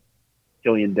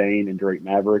Killian Dane and Drake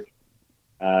Maverick.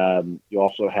 You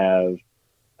also have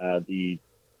the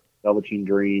Velveteen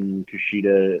Dream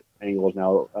Kushida angle is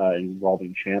now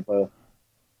involving Ciampa.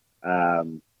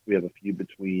 We have a feud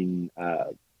between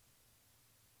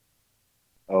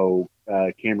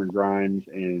Cameron Grimes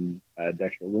and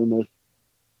Dexter Lumis.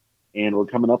 And we're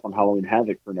coming up on Halloween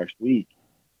Havoc for next week,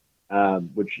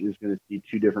 which is going to see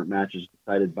 2 different matches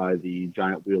decided by the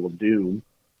Giant Wheel of Doom.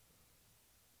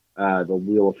 The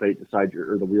Wheel of Fate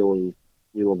or the Wheel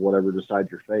of whatever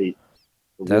decides your fate.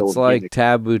 That's like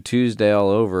Taboo Tuesday all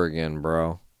over again,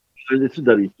 bro. It's a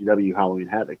WCW Halloween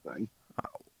Havoc thing.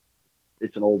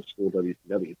 It's an old school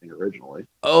WCW thing originally.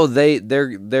 Oh,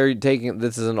 they're taking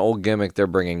this is an old gimmick they're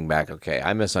bringing back. Okay,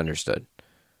 I misunderstood.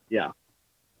 Yeah.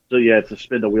 So yeah, it's a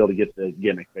spin the wheel to get the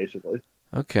gimmick basically.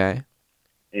 Okay.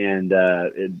 And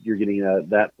you're getting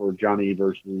that for Johnny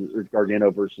versus Gargano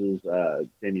versus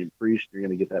Damian Priest. You're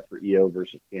going to get that for EO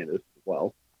versus Candice as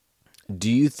well.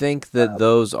 Do you think that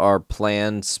those are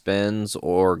planned spins,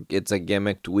 or it's a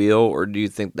gimmicked wheel, or do you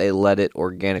think they let it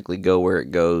organically go where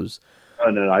it goes? Oh,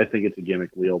 no, I think it's a gimmick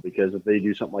wheel, because if they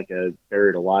do something like a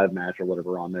Buried Alive match or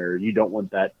whatever on there, you don't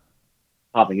want that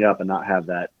popping up and not have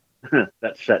that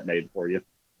that set made for you.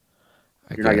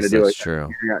 You're not going to do it. True.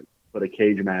 You're not put a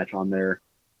cage match on there.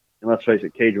 And let's face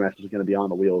it, cage match is going to be on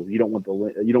the wheel. You don't want the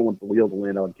wheel to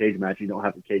land on a cage match. You don't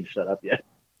have the cage set up yet.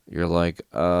 You're like,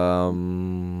 But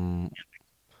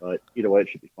either way, it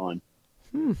should be fun.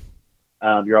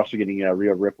 You're also getting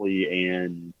Rhea Ripley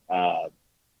and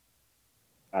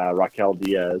Raquel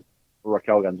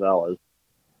Gonzalez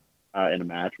in a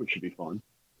match, which should be fun.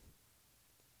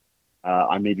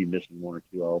 I may be missing 1 or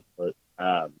 2 else, but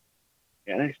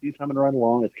NXT's coming right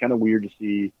along. It's kind of weird to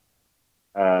see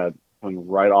coming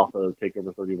right off of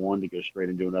TakeOver 31 to go straight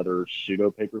into another pseudo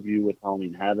pay-per-view with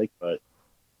Halloween Havoc, but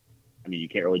I mean, you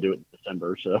can't really do it in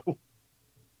December, so.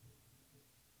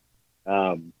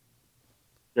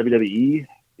 WWE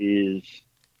is.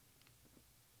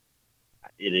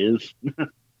 It is.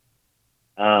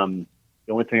 The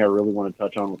only thing I really want to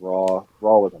touch on with Raw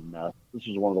was a mess. This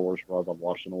is one of the worst Raws I've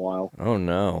watched in a while. Oh,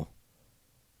 no.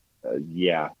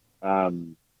 Yeah.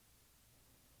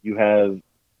 You have.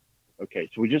 Okay,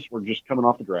 so we're just coming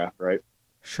off the draft, right?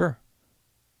 Sure.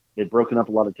 They've broken up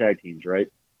a lot of tag teams,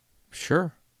 right?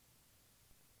 Sure.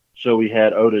 So we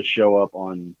had Otis show up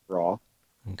on Raw.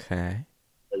 Okay.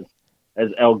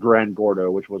 As El Gran Gordo,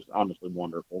 which was honestly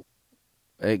wonderful.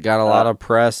 It got a lot of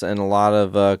press and a lot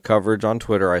of coverage on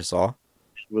Twitter, I saw.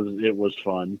 It was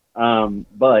fun.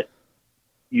 But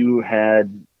you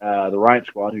had the Riot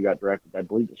Squad, who got drafted, I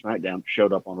believe, to SmackDown,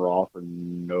 showed up on Raw for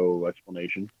no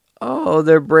explanation. Oh,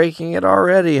 they're breaking it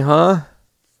already, huh?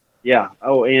 Yeah.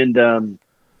 Oh, and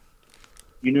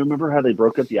remember how they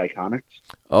broke up the Iconics?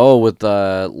 Oh, with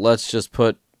let's just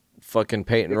put fucking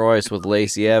Peyton Royce with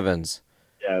Lacey Evans.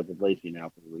 Yeah, with Lacey now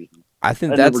for the reason. I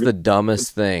think that's the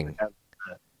dumbest thing.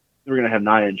 We're going to have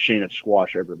Nia and Shayna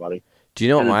squash everybody. Do you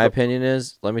know what my opinion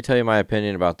is? Let me tell you my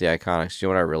opinion about the Iconics. Do you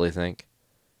know what I really think?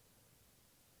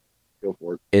 Go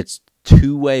for it. It's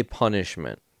two-way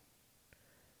punishment.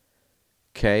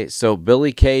 Okay, so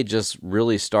Billie Kay just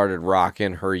really started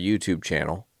rocking her YouTube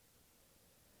channel.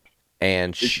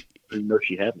 And I didn't know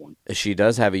she had one. She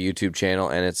does have a YouTube channel,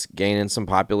 and it's gaining some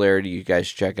popularity. You guys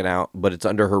check it out, but it's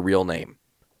under her real name.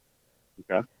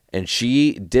 Okay. And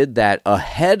she did that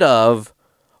ahead of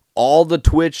all the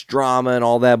Twitch drama and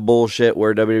all that bullshit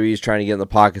where WWE is trying to get in the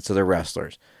pockets of their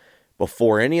wrestlers.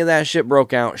 Before any of that shit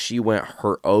broke out, she went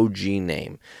her OG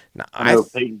name. Now, I know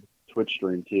Peyton Twitch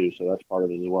stream too, so that's part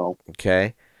of it as well.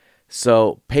 Okay.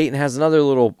 So Peyton has a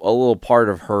little part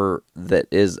of her that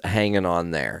is hanging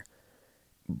on there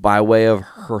by way of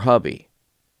her hubby.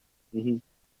 Mm-hmm.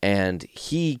 And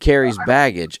he carries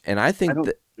baggage. And I think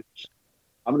that...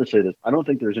 I'm going to say this. I don't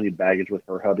think there's any baggage with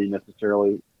her hubby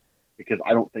necessarily, because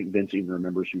I don't think Vince even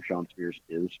remembers who Shawn Spears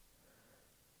is.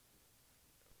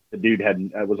 The dude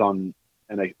was on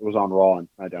Raw and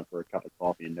SmackDown for a cup of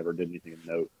coffee and never did anything of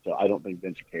note. So I don't think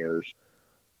Vince cares.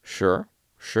 Sure,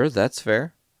 that's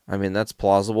fair. I mean, that's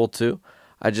plausible too.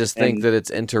 I just think that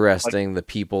it's interesting the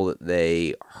people that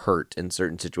they hurt in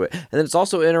certain situations. And then it's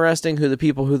also interesting who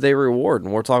they reward.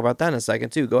 And we'll talk about that in a second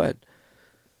too. Go ahead.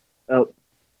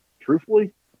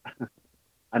 Truthfully,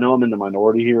 I know I'm in the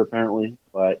minority here apparently,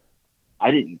 but I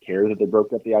didn't care that they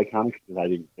broke up the Iconics because I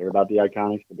didn't care about the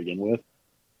Iconics to begin with.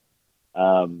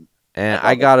 And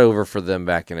I got over for them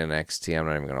back in NXT. I'm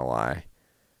not even going to lie.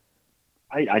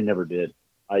 I never did.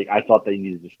 I thought they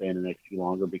needed to stay in NXT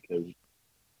longer because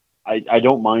I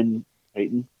don't mind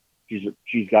Peyton.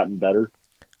 She's gotten better.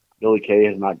 Billie Kay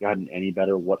has not gotten any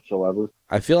better whatsoever.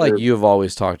 I feel like you have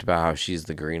always talked about how she's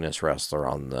the greenest wrestler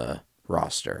on the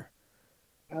roster.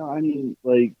 I mean,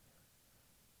 like,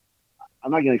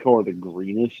 I'm not going to call her the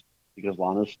greenest because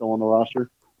Lana's still on the roster.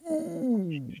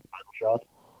 She's title shot.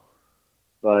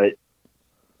 But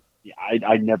yeah,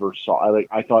 I never saw.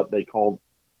 I thought they called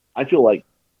I feel like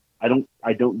I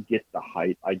don't get the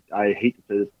hype. I hate to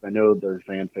say this. I know they're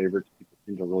fan favorites. People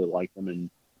seem to really like them, and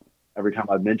every time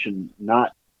I've mentioned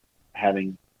not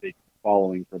having a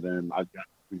following for them, I've got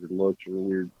weird looks or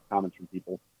weird comments from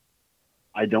people.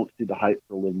 I don't see the hype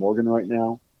for Liv Morgan right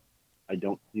now. I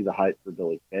don't see the hype for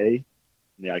Billie Kay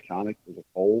and the Iconics as a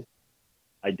whole.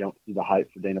 I don't see the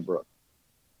hype for Dana Brooke.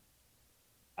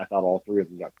 I thought all three of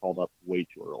them got called up way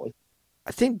too early.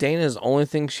 I think Dana's only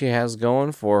thing she has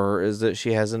going for her is that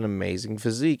she has an amazing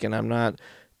physique, and I'm not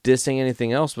dissing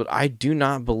anything else, but I do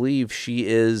not believe she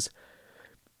is.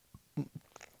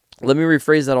 Let me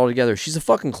rephrase that altogether. She's a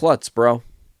fucking klutz, bro.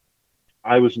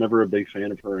 I was never a big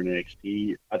fan of her in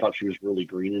NXT. I thought she was really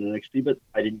green in NXT, but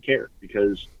I didn't care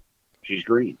because she's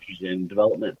green. She's in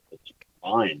development. It's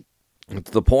fine.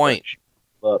 That's the point. She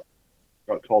got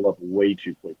called up way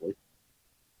too quickly.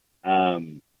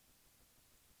 And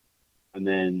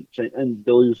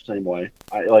Billy was the same way.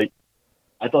 I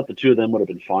thought the two of them would have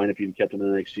been fine if you'd kept them in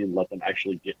NXT and let them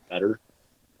actually get better.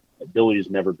 But Billy's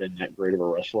never been that great of a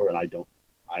wrestler, and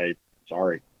I'm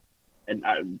sorry.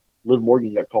 And Liv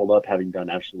Morgan got called up having done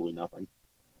absolutely nothing.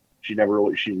 She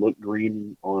looked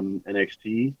green on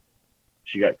NXT.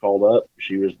 She got called up.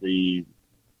 She was the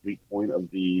weak point of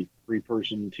the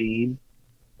 3-person team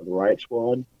of the Riot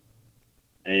Squad.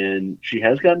 And she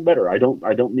has gotten better. I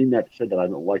don't mean that to say that I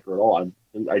don't like her at all.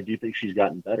 I do think she's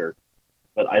gotten better,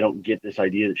 but I don't get this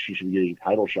idea that she should be getting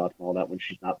title shots and all that when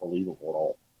she's not believable at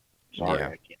all.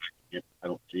 Sorry, Yeah. I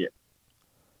don't see it.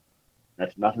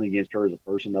 That's nothing against her as a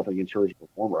person, nothing against her as a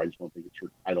performer. I just don't think it's her.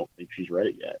 I don't think she's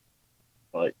ready yet.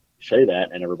 But you say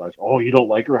that, and everybody's, oh, you don't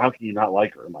like her? How can you not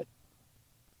like her? I'm like,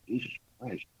 Jesus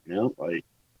Christ,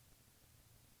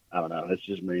 I don't know. It's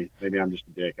just me. Maybe I'm just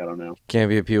a dick. I don't know. Can't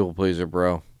be a people pleaser,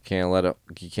 bro.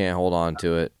 You can't hold on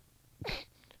to it.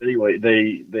 Anyway,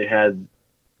 they had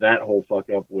that whole fuck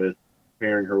up with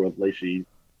pairing her with Lacey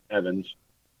Evans,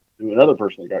 who another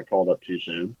person that got called up too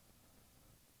soon.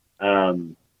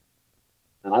 And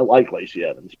I like Lacey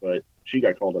Evans, but she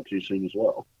got called up too soon as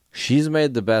well. She's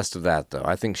made the best of that, though.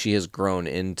 I think she has grown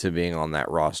into being on that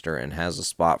roster and has a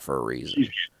spot for a reason.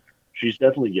 She's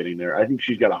definitely getting there. I think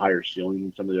she's got a higher ceiling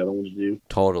than some of the other ones do.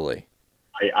 Totally.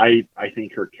 I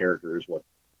think her character is what's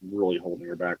really holding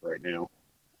her back right now.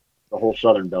 The whole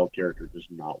Southern Belle character does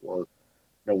not work.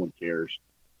 No one cares.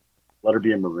 Let her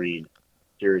be a Marine.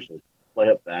 Seriously. Play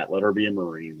up that. Let her be a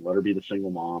Marine. Let her be the single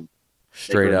mom.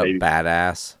 Straight up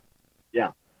badass.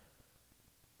 Yeah.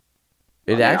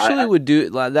 It would do,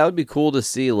 that would be cool to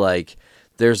see, like,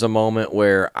 there's a moment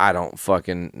where I don't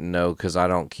fucking know because I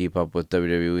don't keep up with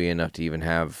WWE enough to even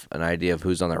have an idea of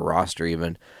who's on their roster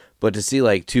even. But to see,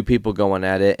 like, two people going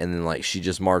at it and then, like, she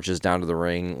just marches down to the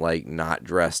ring, like, not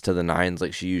dressed to the nines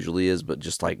like she usually is, but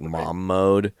just, like, mom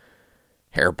mode.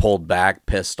 Hair pulled back,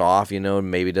 pissed off,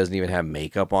 maybe doesn't even have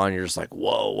makeup on. You're just like,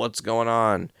 whoa, what's going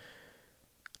on?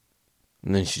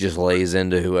 And then she just lays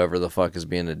into whoever the fuck is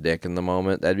being a dick in the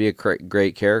moment. That'd be a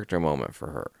great character moment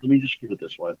for her. Let me just put it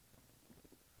this way.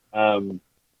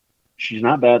 She's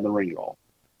not bad in the ring at all.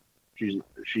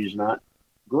 She's not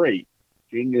great.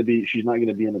 She's not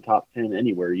gonna be in the top 10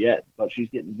 anywhere yet, but she's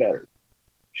getting better.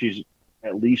 She's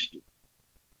at least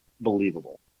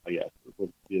believable, I guess,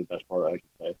 would be the best part I can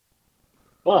say.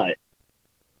 But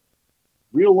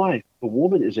real life, the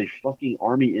woman is a fucking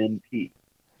Army MP.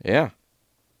 Yeah.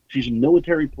 She's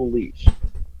military police.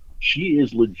 She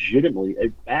is legitimately a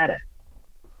badass.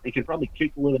 They can probably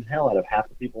kick the living hell out of half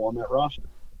the people on that roster.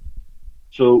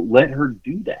 So let her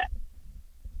do that.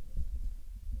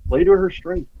 Play to her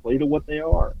strength. Play to what they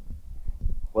are.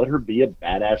 Let her be a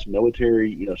badass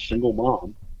military, single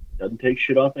mom. Doesn't take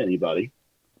shit off anybody.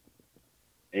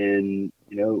 And,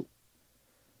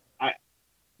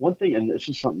 one thing, and this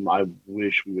is something I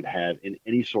wish we would have in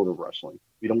any sort of wrestling.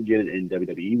 We don't get it in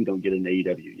WWE. We don't get it in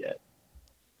AEW yet.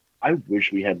 I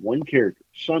wish we had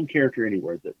some character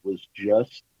anywhere that was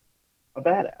just a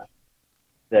badass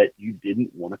that you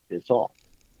didn't want to piss off.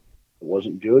 It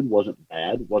wasn't good, wasn't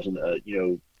bad, wasn't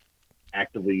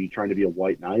actively trying to be a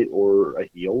white knight or a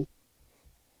heel,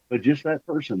 but just that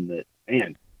person that,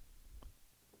 man,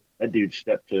 that dude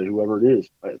stepped to whoever it is.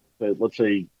 Let's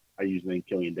say I used the name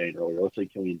Killian Dane earlier. Let's say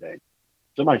Killian Dane.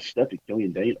 Somebody stepped to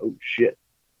Killian Dane. Oh shit!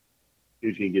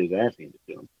 Dude's gonna get his ass handed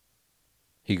to him.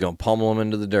 He gonna pummel him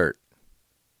into the dirt.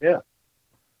 Yeah.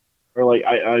 Or like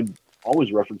I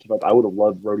always reference about. I would have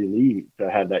loved Brody Lee to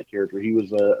have that character. He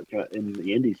was in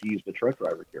the Indies. He used the truck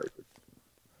driver character.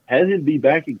 Had him be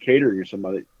back in catering or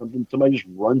somebody just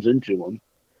runs into him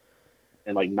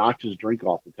and like knocks his drink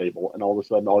off the table, and all of a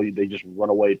sudden they just run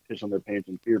away, piss on their pants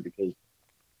in fear because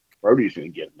Brody's gonna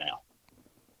get him now.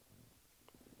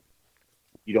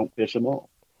 You don't piss him off.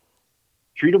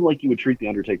 Treat him like you would treat the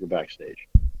Undertaker backstage.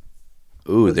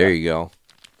 Ooh, there you go.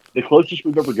 The closest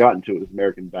we've ever gotten to it is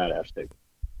American Badass Taker.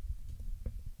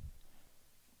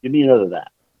 Give me another of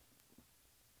that.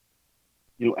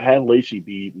 Have Lacey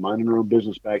be minding her own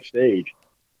business backstage.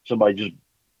 Somebody just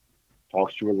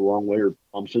talks to her the wrong way or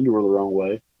bumps into her the wrong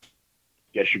way.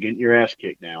 Guess you're getting your ass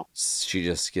kicked now. She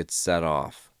just gets set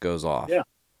off, goes off. Yeah.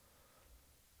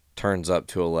 Turns up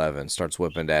to 11, starts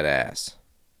whipping that ass.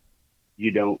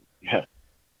 You don't. Yeah.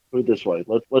 Put it this way.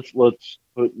 Let's put let's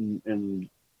put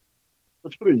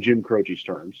it in Jim Croce's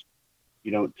terms.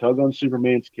 You don't tug on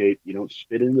Superman's cape. You don't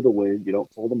spit into the wind. You don't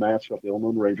pull the mask off the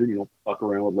Lone Ranger. You don't fuck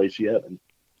around with Lacey Evans.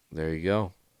 There you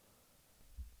go.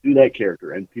 Do that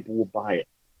character, and people will buy it.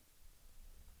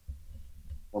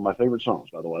 One of my favorite songs,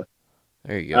 by the way.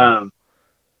 There you go.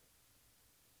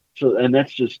 And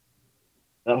that's just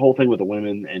that whole thing with the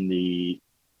women and they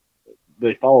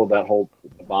followed that whole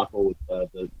debacle with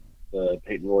the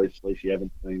Peyton Royce, Lacey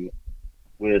Evans thing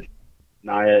with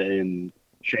Nia and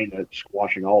Shayna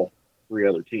squashing all 3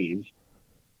 other teams.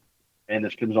 And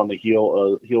this comes on the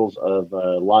heels of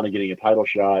Lana getting a title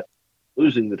shot,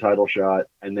 losing the title shot,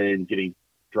 and then getting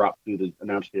dropped through the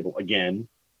announce table again.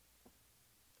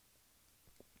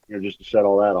 Just to set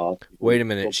all that off. Wait a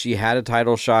minute. She had a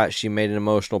title shot. She made an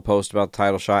emotional post about the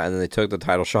title shot, and then they took the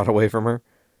title shot away from her?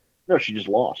 No, she just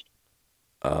lost.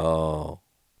 Oh.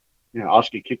 Yeah,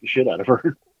 Asuka kicked the shit out of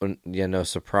her. Yeah, no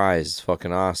surprise.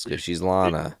 Fucking Asuka. She's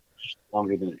Lana. Just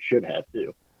longer than it should have,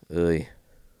 too. Ugh.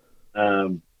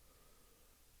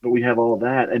 But we have all of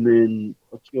that, and then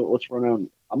let's run down.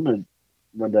 I'm going to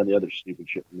run down the other stupid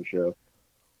shit from the show.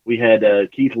 We had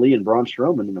Keith Lee and Braun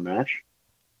Strowman in the match.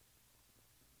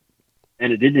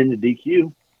 And it did end in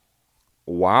DQ.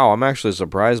 Wow, I'm actually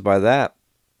surprised by that.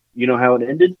 You know how it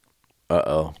ended?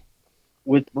 Uh-oh.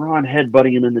 With Braun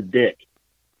headbutting him in the dick.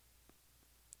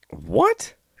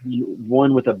 What? He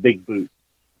won with a big boot.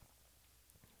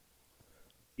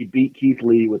 He beat Keith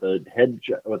Lee with a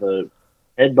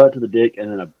headbutt to the dick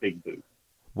and then a big boot.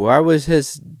 Why was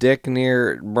his dick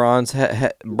near Braun's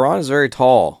head? Braun is very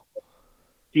tall.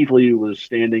 Keith Lee was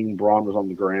standing, Braun was on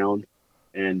the ground.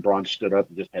 And Braun stood up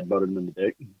and just headbutted him in the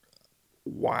dick.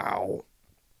 Wow.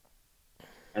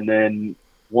 And then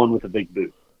won with a big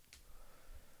boot.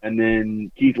 And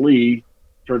then Keith Lee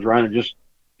turns around and just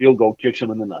field goal kicks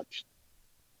him in the nuts.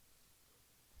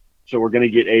 So we're going to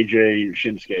get AJ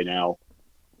Shinsuke now.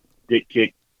 Dick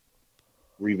kick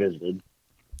revisited.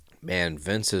 Man,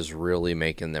 Vince is really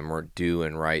making them do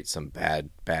and write some bad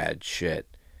shit.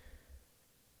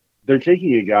 They're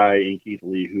taking a guy in Keith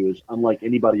Lee who is unlike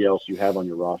anybody else you have on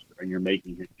your roster, and you're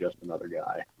making him just another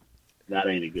guy. That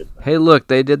ain't a good thing. Hey, look,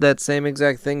 they did that same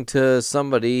exact thing to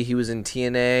somebody. He was in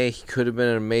TNA. He could have been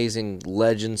an amazing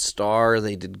legend star.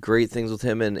 They did great things with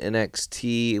him in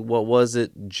NXT. What was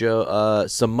it?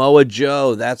 Samoa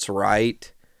Joe. That's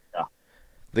right. Yeah.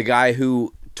 The guy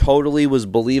who totally was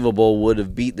believable would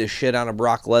have beat the shit out of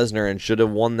Brock Lesnar and should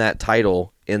have won that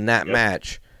title in that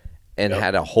match. And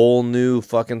had a whole new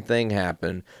fucking thing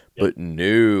happen. But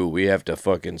no, we have to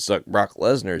fucking suck Brock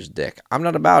Lesnar's dick. I'm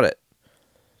not about it.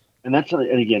 And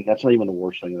again, that's not even the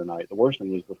worst thing of the night. The worst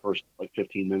thing was the first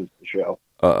 15 minutes of the show.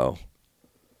 Uh-oh.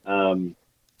 So I'm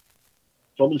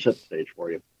going to set the stage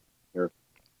for you here.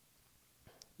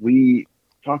 We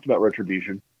talked about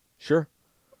Retribution. Sure.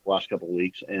 The last couple of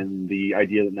weeks, and the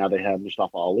idea that now they have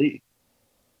Mustafa Ali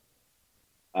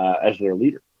as their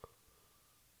leader.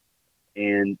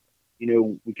 And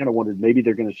we kind of wondered maybe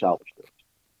they're going to salvage this.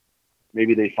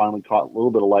 Maybe they finally caught a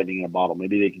little bit of lightning in a bottle.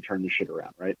 Maybe they can turn this shit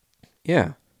around, right?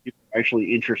 Yeah. People are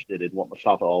actually interested in what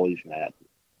Mustafa Ali's going to add.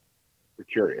 We're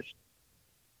curious.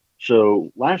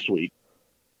 So last week,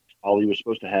 Ali was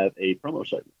supposed to have a promo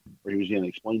segment where he was going to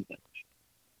explain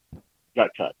things.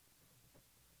 Got cut.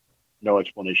 No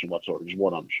explanation whatsoever. Just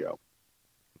one on the show.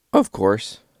 Of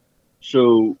course.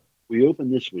 So we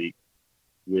open this week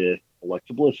with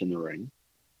Alexa Bliss in the ring.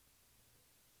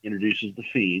 Introduces The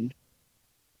Fiend.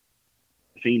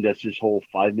 The Fiend does his whole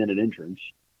 5-minute entrance.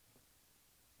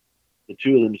 The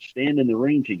two of them stand in the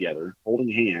ring together,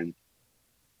 holding hands,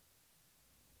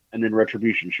 and then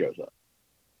Retribution shows up.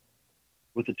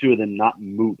 With the two of them not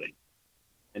moving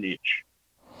an inch.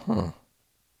 Huh.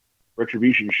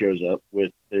 Retribution shows up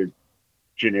with their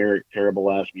generic,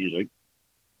 terrible-ass music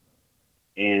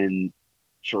and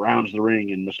surrounds the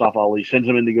ring, and Mustafa Ali sends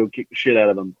him in to go kick the shit out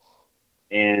of him.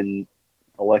 And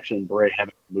Alexa and Bray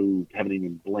haven't moved, haven't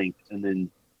even blinked, and then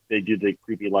they do the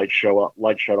creepy light shut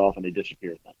off, and they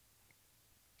disappear then.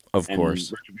 Of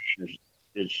course. Retribution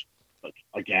is like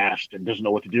aghast and doesn't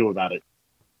know what to do about it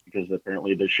because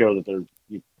apparently the show that they're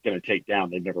going to take down,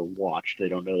 they've never watched. They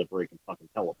don't know that Bray can fucking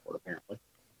teleport, apparently.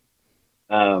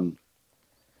 And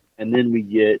then we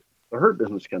get the Hurt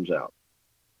Business comes out.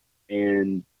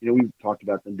 And, we've talked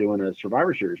about them doing a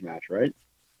Survivor Series match, right?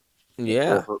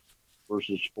 Yeah. 4 Hurt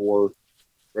versus 4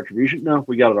 Retribution. No,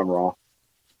 we got it on Raw.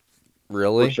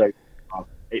 Really?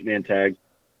 8-man tag.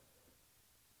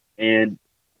 And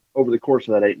over the course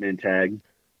of that 8-man tag,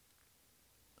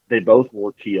 they both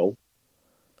wore teal.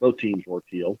 Both teams wore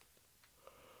teal.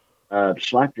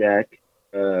 Slapjack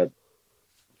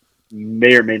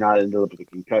may or may not end up with a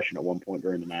concussion at one point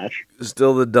during the match.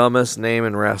 Still the dumbest name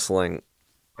in wrestling.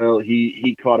 Well,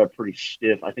 he caught a pretty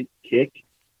stiff, I think, kick.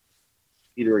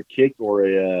 Either a kick or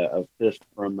a fist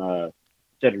from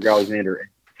Cedric Alexander and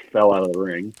fell out of the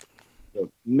ring. So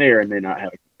may or may not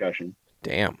have a concussion.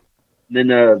 Damn. And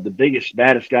then the biggest,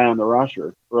 baddest guy on the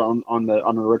roster, or on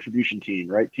the Retribution team,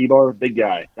 right? T-Bar, big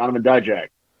guy, Donovan Dijak,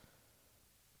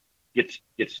 gets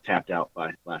tapped out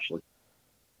by Lashley.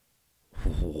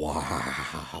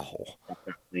 Wow.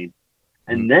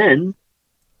 And then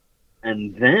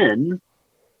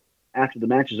after the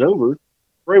match is over,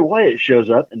 Bray Wyatt shows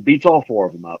up and beats all 4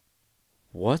 of them up.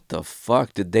 What the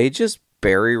fuck? Did they just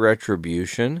bury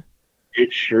Retribution?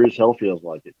 It sure as hell feels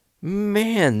like it.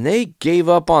 Man, they gave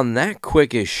up on that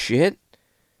quick as shit.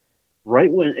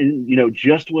 Right when, and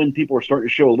just when people are starting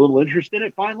to show a little interest in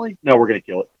it, finally, no, we're going to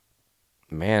kill it.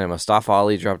 Man, and Mustafa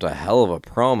Ali dropped a hell of a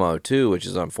promo, too, which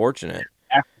is unfortunate.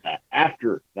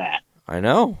 After that. I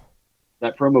know.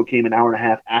 That promo came an hour and a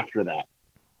half after that.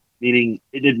 Meaning,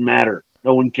 it didn't matter.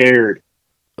 No one cared.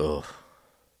 Ugh.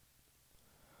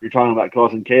 You're talking about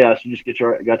causing chaos. You just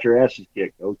got your asses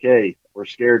kicked. Okay, we're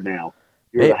scared now.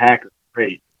 You're the hacker.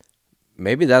 Great.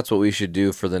 Maybe that's what we should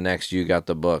do for the next You Got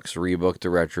the Books. Rebook the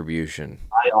Retribution.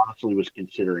 I honestly was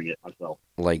considering it myself.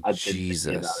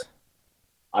 Jesus.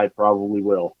 I probably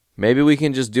will. Maybe we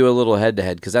can just do a little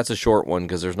head-to-head, because that's a short one,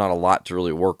 because there's not a lot to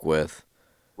really work with.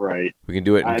 Right. We can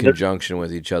do it in conjunction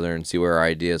with each other and see where our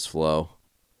ideas flow.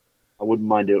 I wouldn't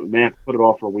mind doing it. Man, I have to put it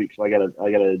off for a week, so I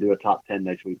gotta do a top 10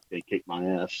 next week. They kick my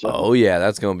ass. So. Oh yeah,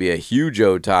 that's gonna be a huge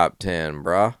top 10,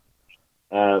 bruh.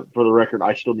 For the record,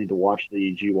 I still need to watch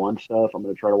the G1 stuff. I'm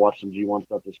gonna try to watch some G1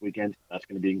 stuff this weekend. That's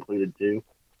gonna be included too.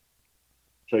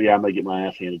 So yeah, I'm gonna get my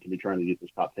ass handed to me trying to get this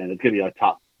top 10. It's gonna be a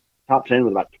top 10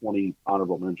 with about 20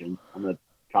 honorable mentions. I'm gonna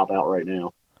cop out right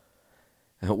now.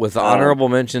 With the honorable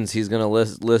mentions, he's gonna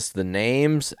list the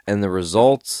names and the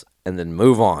results, and then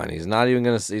move on. He's not even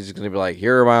gonna. He's just gonna be like,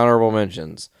 "Here are my honorable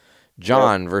mentions: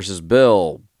 John versus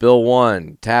Bill. Bill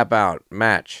won. Tap out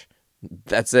match.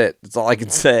 That's it. That's all I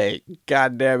can say.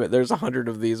 God damn it! There's 100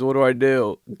 of these. What do I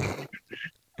do?"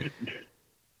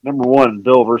 Number 1,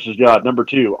 Bill versus God. Number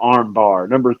 2, arm bar.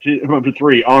 Number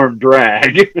 3, arm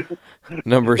drag.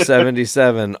 Number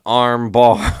 77, arm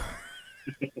bar.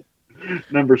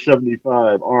 Number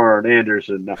 75, Arn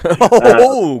Anderson.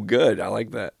 Oh, good. I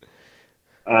like that.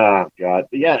 Oh, God.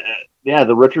 But yeah,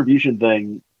 the Retribution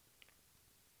thing,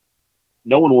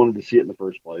 no one wanted to see it in the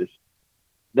first place.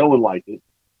 No one liked it.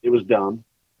 It was dumb.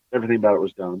 Everything about it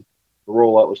was dumb. The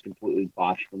rollout was completely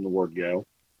botched from the word go.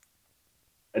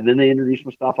 And then they introduced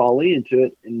Mustafa Ali into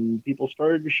it, and people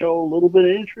started to show a little bit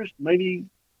of interest, maybe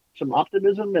some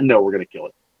optimism, and no, we're going to kill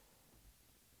it.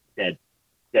 Dead.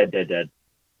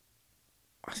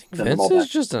 I think Vince is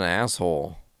just an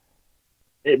asshole.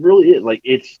 It really is. Like,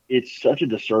 it's such a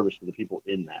disservice to the people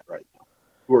in that right now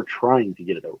who are trying to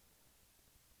get it over.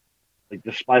 Like,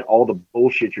 despite all the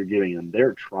bullshit you're giving them,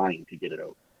 they're trying to get it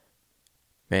over.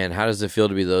 Man, how does it feel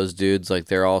to be those dudes? Like,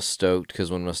 they're all stoked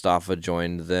because when Mustafa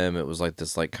joined them, it was like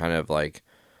this, like, kind of like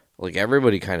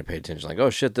everybody kind of paid attention. Like, oh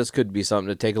shit, this could be something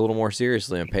to take a little more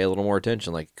seriously and pay a little more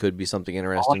attention. Like, it could be something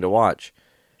interesting to watch.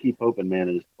 Keep hoping, man.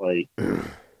 Is like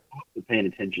they're paying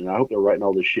attention. I hope they're writing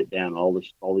all this shit down, all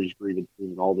these grievances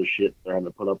and all this shit they're having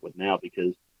to put up with now,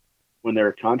 because when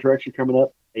their contracts are coming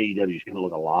up, AEW is going to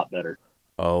look a lot better.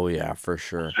 Oh yeah, for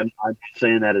sure. I'm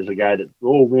saying that as a guy that,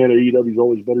 oh man, AEW is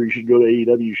always better. You should go to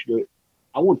AEW. You should go.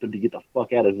 I want them to get the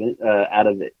fuck out of it,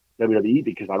 WWE,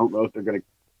 because I don't know if they're going to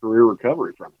career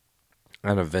recovery from it.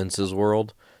 Out of Vince's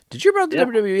world. Did you hear about the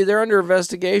WWE? They're under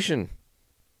investigation.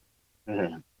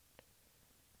 They're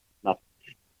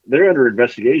under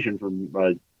investigation from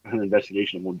an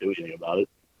investigation that won't do anything about it.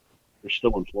 They're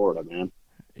still in Florida, man.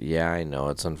 Yeah, I know.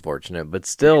 It's unfortunate. But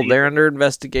still, they're under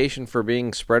investigation for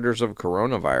being spreaders of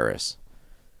coronavirus.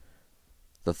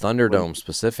 The Thunderdome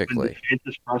specifically. When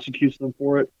DeSantis prosecutes them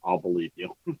for it, I'll believe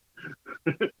you.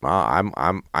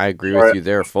 I agree with you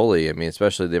there fully. I mean,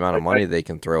 especially the amount of money they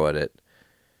can throw at it.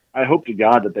 I hope to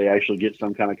God that they actually get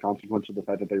some kind of consequence of the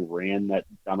fact that they ran that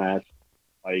dumbass,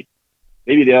 like,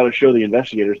 Maybe they ought to show the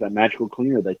investigators that magical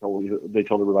cleaner they told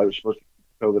everybody was supposed to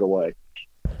keep COVID away.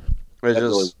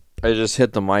 I just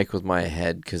hit the mic with my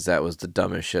head because that was the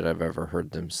dumbest shit I've ever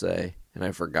heard them say, and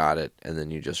I forgot it, and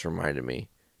then you just reminded me,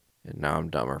 and now I'm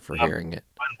dumber for hearing it.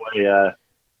 By the way,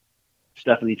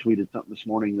 Stephanie tweeted something this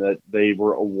morning that they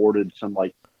were awarded some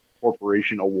like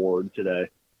corporation award today.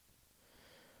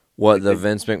 What, the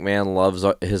Vince McMahon loves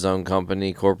his own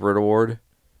company corporate award?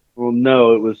 Well,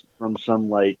 no, it was from some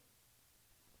like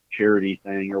charity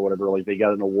thing or whatever. Like they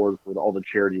got an award for all the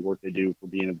charity work they do for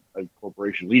being a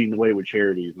corporation, leading the way with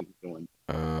charities and going.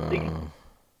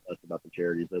 That's about the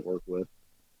charities they work with,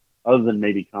 other than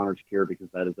maybe Connor's Cure because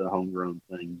that is a homegrown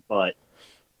thing. But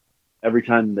every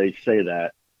time they say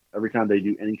that, every time they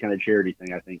do any kind of charity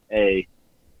thing, I think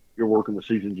you're working with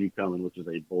Susan G. Komen, which is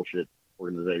a bullshit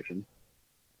organization.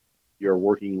 You're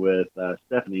working with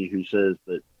Stephanie, who's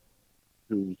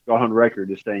gone on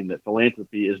record as saying that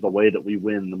philanthropy is the way that we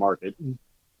win the market.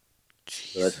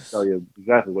 Jesus. So that's to tell you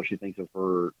exactly what she thinks of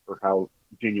her or how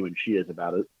genuine she is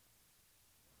about it,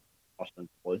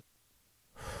 ostensibly.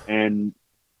 And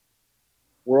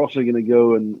we're also going to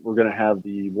go and we're going to have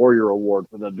the Warrior Award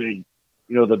for the big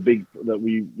that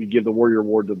we give the Warrior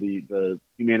Award to the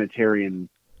humanitarian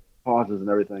causes and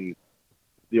everything.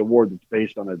 The award that's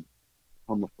based on a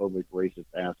homophobic, racist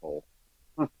asshole.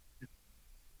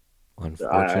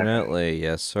 Unfortunately,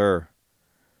 yes, sir.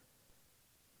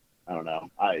 I don't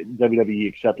know. WWE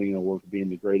accepting an award for being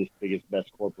the greatest, biggest,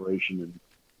 best corporation and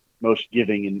most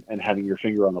giving and having your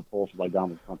finger on the pulse like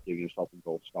Donald Trump giving yourself a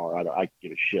gold star. I could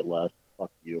give a shit less.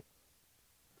 Fuck you.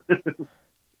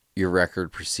 Your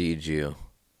record precedes you.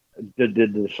 Did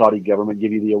the Saudi government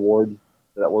give you the award?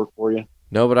 Did that work for you?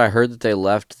 No, but I heard that they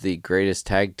left the greatest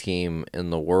tag team in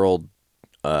the world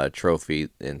trophy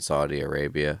in Saudi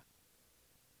Arabia.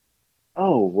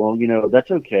 Oh, well,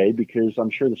 that's okay because I'm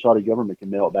sure the Saudi government can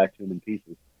mail it back to him in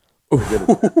pieces.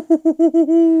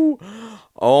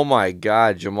 Oh my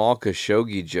God, Jamal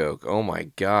Khashoggi joke. Oh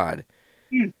my God.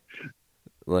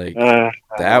 Like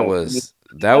that was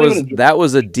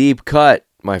a deep cut,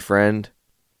 my friend.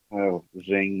 Oh,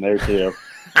 zing there too.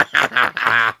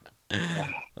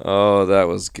 Oh, that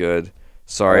was good.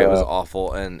 Sorry, it was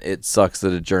awful, and it sucks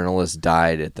that a journalist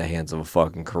died at the hands of a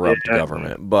fucking corrupt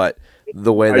government. But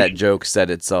the way that joke set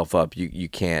itself up, you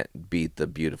can't beat the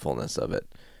beautifulness of it.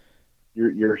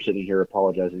 You're sitting here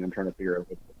apologizing. I'm trying to figure out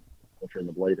what turn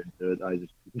the blade into it.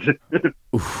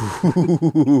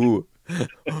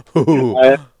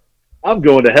 I'm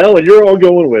going to hell, and you're all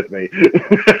going with me.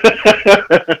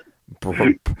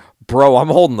 Bro, I'm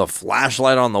holding the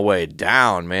flashlight on the way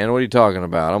down, man. What are you talking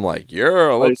about? I'm like, yeah,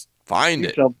 let's find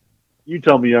it. You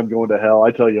tell me I'm going to hell.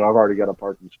 I tell you, I've already got a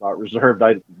parking spot reserved.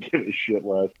 I didn't give a shit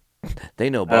less. They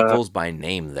know Buckles by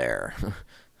name there.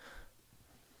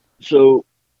 So,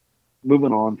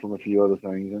 moving on from a few other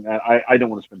things, and I don't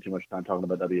want to spend too much time talking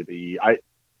about WWE.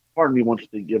 Part of me wants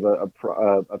to give a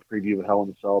preview of Hell in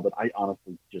a Cell, but I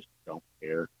honestly just don't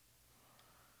care.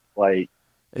 Like,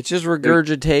 it's just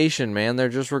regurgitation, man. They're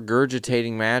just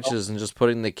regurgitating matches and just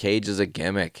putting the cage as a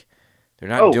gimmick. They're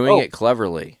not doing it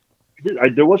cleverly.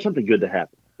 There was something good to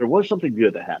happen.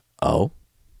 Oh?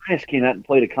 Elias came out and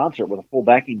played a concert with a full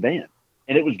backing band,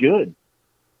 and it was good.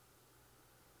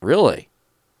 Really?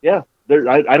 Yeah.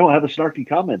 I don't have a snarky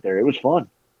comment there. It was fun.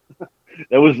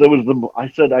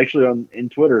 I said actually in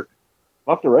Twitter,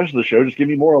 fuck the rest of the show. Just give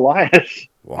me more Elias.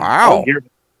 Wow. An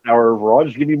hour of Raw.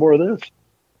 Just give me more of this.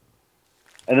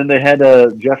 And then they had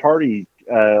Jeff Hardy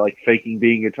faking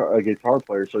being a guitar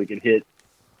player so he could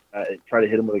try to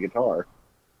hit him with a guitar.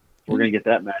 We're gonna get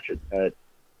that match at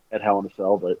Hell in a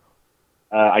Cell, but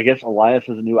I guess Elias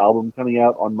has a new album coming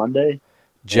out on Monday.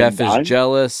 Jeff is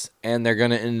jealous, and they're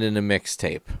gonna end in a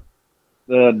mixtape.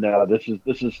 No, this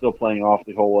is still playing off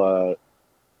the whole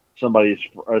somebody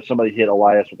hit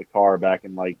Elias with a car back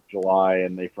in like July,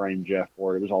 and they framed Jeff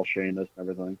for it. It was all Sheamus and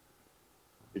everything.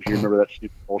 If you remember that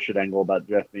stupid bullshit angle about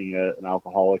Jeff being an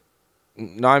alcoholic.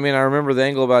 No, I mean I remember the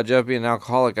angle about Jeff being an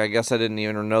alcoholic. I guess I didn't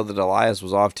even know that Elias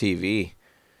was off TV.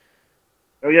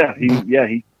 Oh yeah,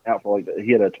 he out for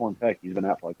he had a torn pec. He's been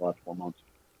out for the last 4 months.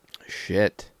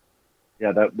 Shit.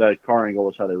 Yeah, that car angle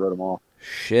was how they wrote him off.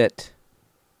 Shit.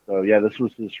 So yeah, this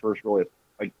was his first really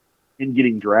him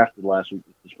getting drafted last week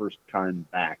was his first time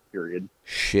back. Period.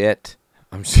 Shit.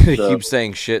 I'm just gonna keep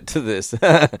saying shit to this.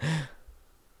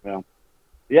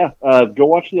 Yeah. Go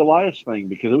watch the Elias thing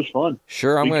because it was fun.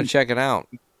 Sure, I'm gonna check it out.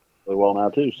 Really well now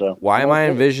too. So why am I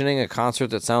envisioning a concert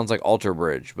that sounds like Alter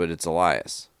Bridge, but it's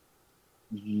Elias?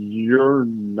 You're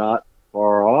not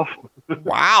far off.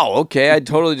 Wow. Okay, I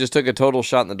totally just took a total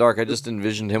shot in the dark. I just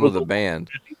envisioned him with a band.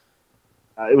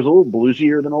 It was a little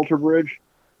bluesier than Alter Bridge.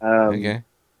 Okay.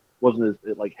 Wasn't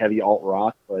as like heavy alt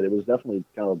rock, but it was definitely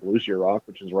kind of a bluesier rock,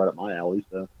 which is right up my alley.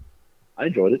 So I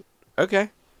enjoyed it. Okay.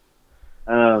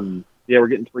 Yeah, we're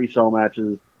getting 3 cell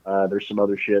matches. There's some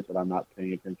other shit that I'm not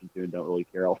paying attention to and don't really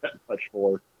care all that much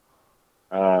for.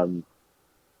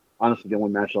 Honestly, the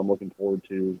only match I'm looking forward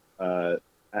to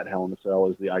at Hell in a Cell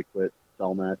is the I Quit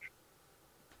cell match.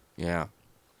 Yeah.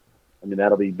 I mean,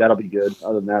 that'll be good.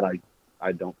 Other than that,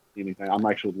 I don't see anything. I'm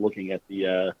actually looking at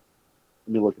the. Let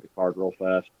me look at the card real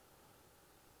fast.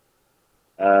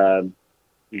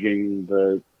 You're getting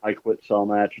the I Quit cell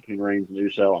match between Reigns and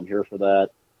Uso. I'm here for that.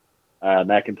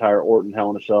 McIntyre, Orton, Hell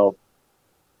in a Cell.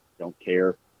 Don't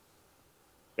care.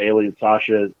 Bayley and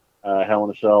Sasha, Hell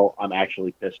in a Cell. I'm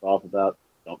actually pissed off about.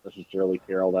 Don't necessarily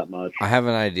care all that much. I have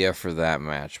an idea for that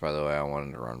match, by the way. I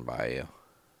wanted to run by you.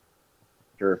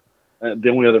 Sure. The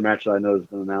only other match that I know has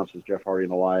been announced is Jeff Hardy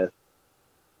and Elias.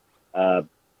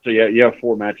 So yeah, you have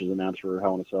 4 matches announced for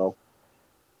Hell in a Cell.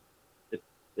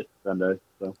 It's Sunday,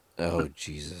 so. Oh,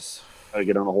 Jesus. Gotta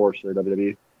get on a horse there,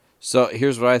 WWE. So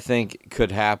here's what I think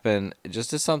could happen.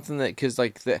 Just as something that, because I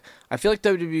feel like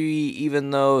WWE,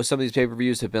 even though some of these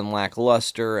pay-per-views have been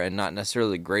lackluster and not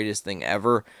necessarily the greatest thing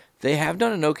ever, they have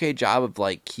done an okay job of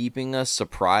like keeping us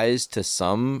surprised to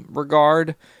some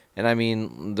regard. And I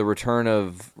mean, the return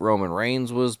of Roman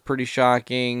Reigns was pretty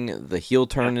shocking. The heel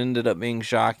turn ended up being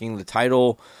shocking. The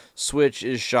title switch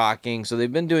is shocking. So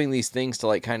they've been doing these things to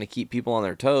like kind of keep people on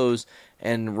their toes.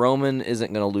 And Roman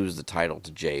isn't going to lose the title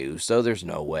to Jey Uso. There's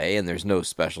no way, and there's no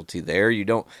specialty there. You're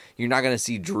not going to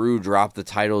see Drew drop the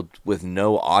title with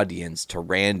no audience to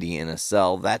Randy in a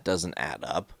cell. That doesn't add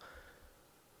up.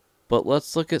 But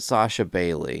let's look at Sasha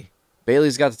Bayley.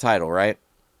 Bayley's got the title, right?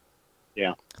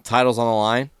 Yeah. The title's on the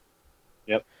line.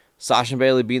 Yep. Sasha and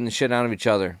Bayley beating the shit out of each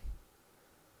other.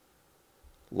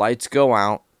 Lights go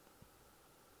out.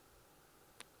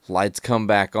 Lights come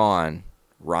back on.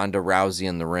 Ronda Rousey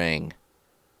in the ring.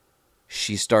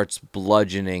 She starts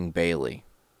bludgeoning Bayley.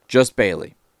 Just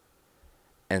Bayley.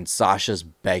 And Sasha's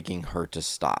begging her to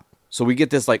stop. So we get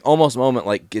this like almost moment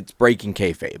like it's breaking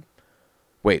kayfabe.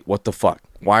 Wait, what the fuck?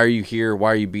 Why are you here?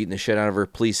 Why are you beating the shit out of her?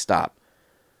 Please stop.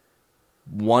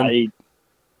 One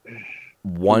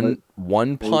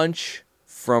punch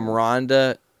from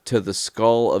Ronda to the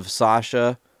skull of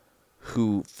Sasha,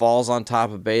 who falls on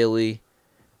top of Bayley,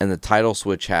 and the title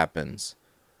switch happens.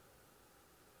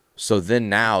 So then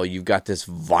now you've got this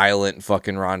violent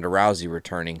fucking Ronda Rousey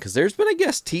returning, because there's been, I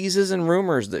guess, teases and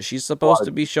rumors that she's supposed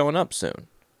to be showing up soon.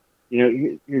 You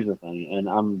know, here's the thing, and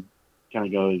I'm kind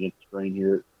of going against the grain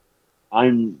here.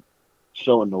 I'm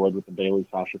so annoyed with the Bayley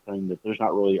Sasha thing that there's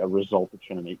not really a result that's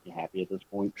going to make me happy at this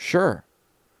point. Sure.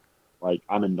 Like,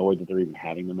 I'm annoyed that they're even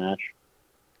having the match.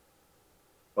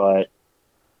 But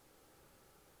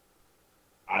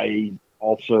I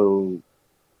don't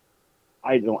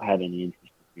have any interest in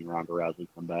seeing Ronda Rousey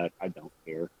come back. I don't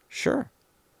care. Sure.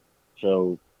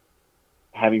 So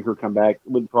having her come back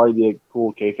would probably be a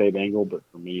cool kayfabe angle, but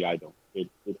for me, I don't.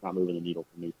 It's not moving the needle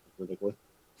for me specifically.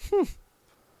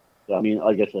 So, I mean,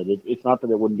 like I said, it's not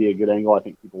that it wouldn't be a good angle. I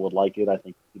think people would like it. I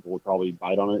think people would probably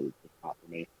bite on it. It's just not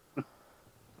for me.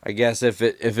 I guess if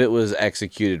it was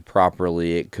executed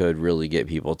properly, it could really get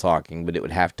people talking, but it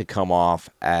would have to come off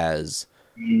as.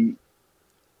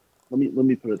 Let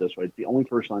me put it this way: the only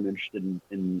person I'm interested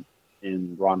in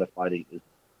Ronda fighting is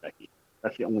Becky.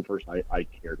 That's the only person I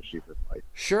care to see her fight.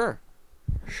 Sure.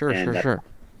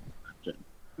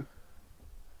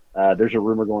 There's a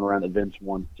rumor going around that Vince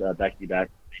wants Becky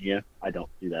back. Yeah, I don't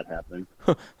see that happening.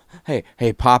 Hey,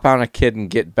 pop out a kid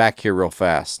and get back here real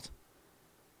fast.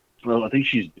 Well, I think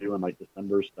she's due in like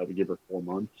December, so that would give her 4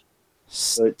 months.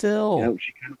 But, Still,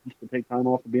 she kind of wants to take time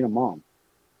off of being a mom.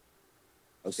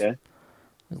 Okay.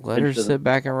 Let her sit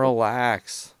back and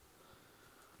relax.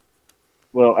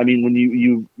 Well, I mean, when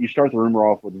you start the rumor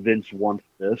off with Vince wants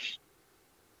this,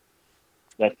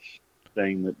 that's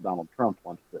saying that Donald Trump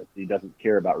wants this. He doesn't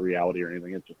care about reality or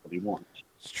anything. It's just what he wants.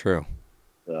 It's true.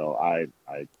 So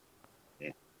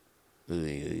yeah.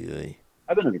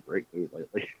 I've been in a great mood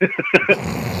lately.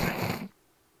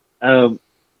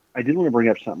 I did want to bring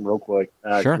up something real quick.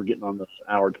 Sure. We're getting on this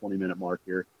hour, 20-minute mark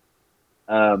here.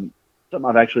 Something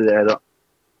I've actually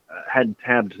had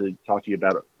tab to talk to you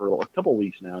about it for a couple of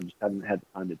weeks now. Just haven't had the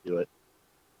time to do it.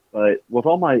 But with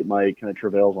all my kind of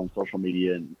travails on social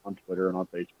media and on Twitter and on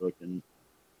Facebook and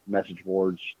message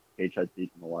boards, Cage-Side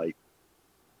Seats and the like,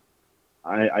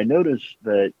 I noticed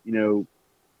that,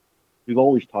 we've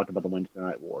always talked about the Wednesday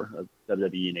Night War of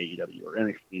WWE and AEW, or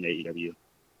NXT and AEW.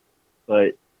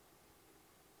 But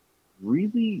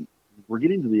really we're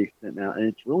getting to the extent now, and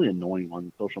it's really annoying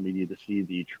on social media to see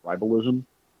the tribalism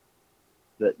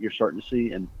that you're starting to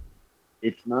see, and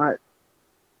it's not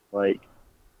like,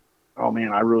 oh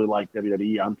man, I really like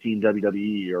WWE, I'm Team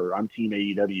WWE, or I'm Team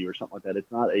AEW, or something like that. It's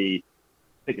not a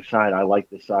pick a side. I like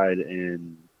this side,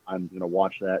 and I'm gonna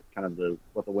watch that. Kind of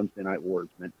what the Wednesday Night War is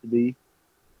meant to be.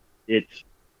 It's,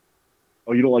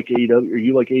 oh, you don't like AEW, or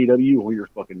you like AEW? Well, you're a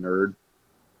fucking nerd.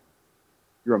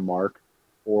 You're a mark.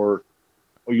 Or,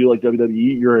 oh, you like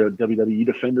WWE? You're a WWE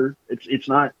defender. It's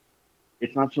not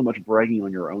so much bragging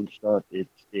on your own stuff.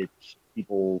 It's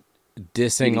people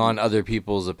dissing on other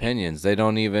people's opinions. They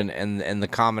don't even, and the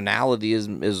commonality is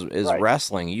Right.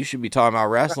 wrestling. You should be talking about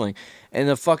wrestling. And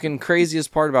the fucking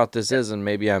craziest part about this is, and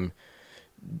maybe I'm,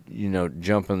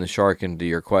 jumping the shark into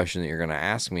your question that you're going to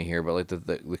ask me here, but like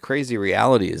the crazy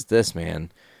reality is this,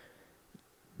 man.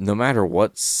 No matter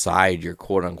what side you're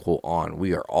quote unquote on,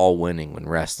 we are all winning when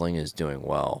wrestling is doing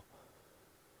well.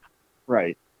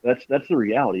 Right. That's the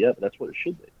reality of it. That's what it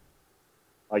should be.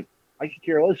 Like, I could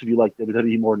care less if you like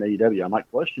WWE more than AEW. I might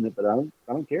question it, but I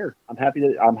don't care. I'm happy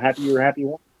you're happy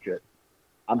watching shit.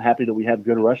 I'm happy that we have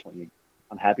good wrestling.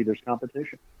 I'm happy there's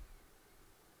competition.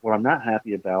 What I'm not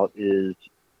happy about is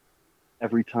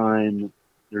every time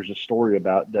there's a story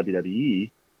about WWE,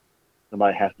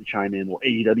 somebody has to chime in, well,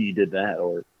 AEW did that,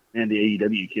 or, man, the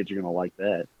AEW kids are going to like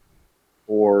that.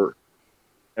 Or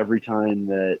every time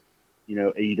that,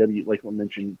 AEW, like I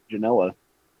mentioned, Janela,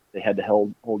 they had to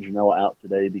hold Janela out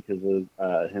today because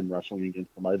of him wrestling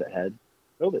against somebody that had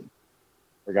COVID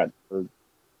or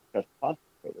tested positive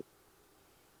for COVID.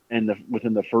 And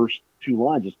within the first two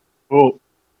lines, just,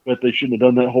 but they shouldn't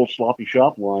have done that whole sloppy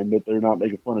shop line, but they're not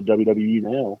making fun of WWE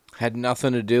now. Had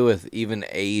nothing to do with even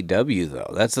AEW,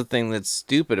 though. That's the thing that's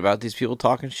stupid about these people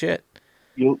talking shit.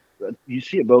 You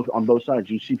see it on both sides.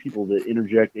 You see people that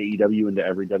interject AEW into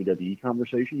every WWE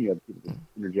conversation. You have people that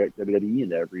interject WWE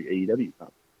into every AEW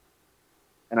conversation.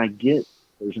 And I get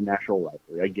there's a natural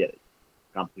rivalry. I get it.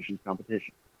 Competition's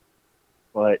competition.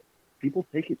 But people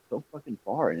take it so fucking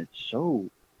far, and it's so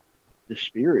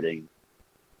dispiriting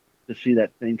to see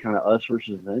that same kind of us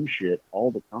versus them shit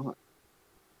all the time.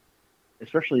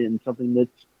 Especially in something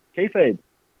that's kayfabe.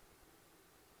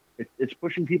 It's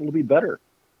pushing people to be better.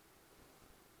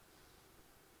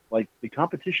 Like, the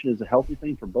competition is a healthy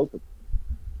thing for both of them.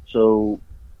 So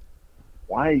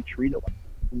why treat it like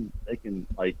they can,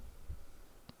 like,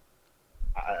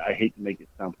 I hate to make it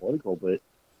sound political, but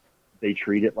they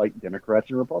treat it like Democrats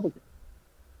and Republicans.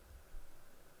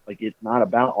 Like, it's not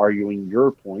about arguing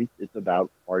your points, it's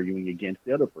about arguing against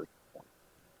the other person's point.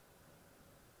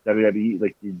 WWE,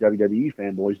 like the WWE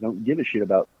fanboys, don't give a shit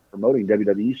about promoting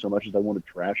WWE so much as they want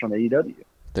to trash on AEW.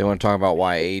 They want to talk about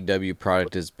why AEW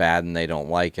product is bad and they don't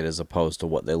like it, as opposed to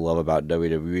what they love about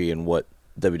WWE and what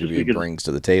WWE brings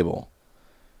to the table.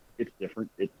 It's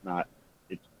different. It's not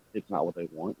what they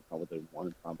want. It's not what they want.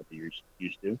 It's not what they're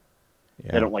used to.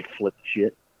 Yeah. They don't like flip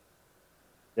shit.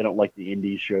 They don't like the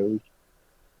indie shows.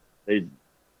 They,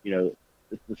 it's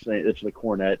the same. It's the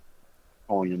Cornette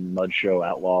calling him Mud Show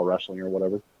Outlaw Wrestling or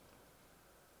whatever.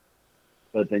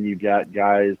 But then you've got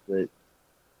guys that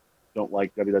don't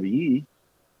like WWE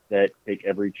that take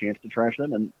every chance to trash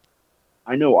them. And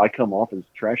I know I come off as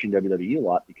trashing WWE a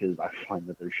lot because I find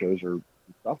that their shows are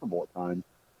insufferable at times.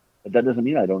 But that doesn't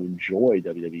mean I don't enjoy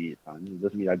WWE at times. It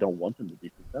doesn't mean I don't want them to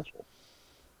be successful.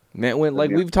 Man,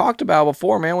 we've talked about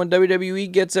before, man, when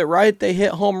WWE gets it right, they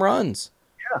hit home runs.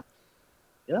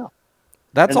 Yeah.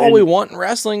 That's all we want in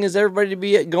wrestling, is everybody to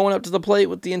be going up to the plate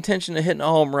with the intention of hitting a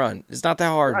home run. It's not that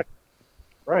hard.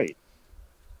 Right.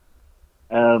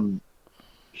 So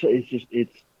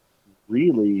it's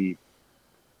really,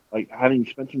 like, having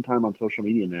spent some time on social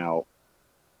media now,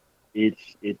 it's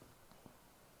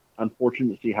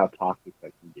unfortunate to see how toxic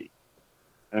that can be.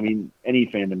 I mean, any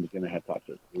fandom is going to have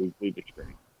toxicity. We've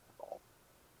experienced it all.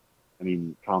 I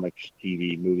mean, comics,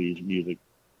 TV, movies, music,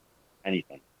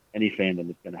 anything. Any fandom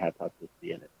is going to have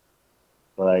toxicity in it.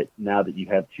 But now that you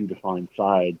have two defined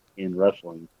sides in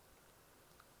wrestling,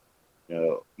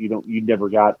 you never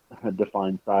got a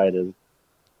defined side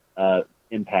of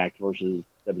Impact versus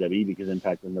WWE because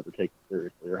Impact was never taken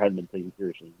seriously or hadn't been taken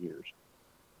seriously in years.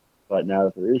 But now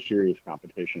that there is serious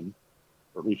competition,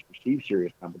 or at least perceived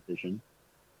serious competition,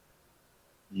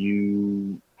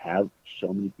 you have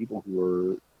so many people who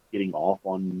are getting off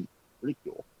on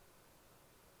ridicule.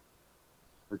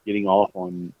 Or getting off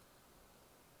on,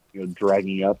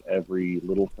 dragging up every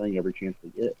little thing, every chance they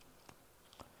get.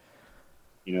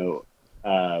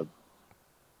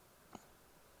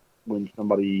 When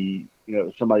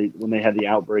when they had the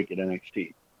outbreak at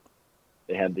NXT,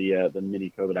 they had the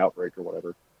mini COVID outbreak or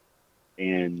whatever.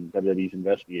 and WWE's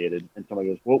investigated, and somebody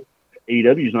goes, well,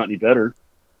 AEW's not any better.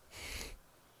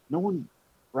 No one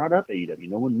brought up AEW.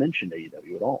 No one mentioned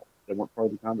AEW at all. They weren't part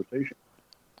of the conversation.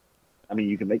 I mean,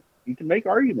 you can make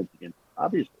arguments against it,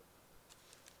 obviously.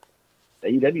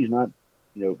 AEW is not,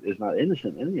 is not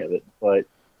innocent in any of it, but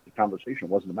the conversation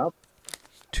wasn't about that.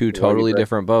 Two totally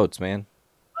different boats, man.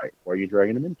 Right. Why are you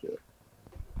dragging them into it?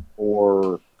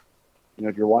 Or,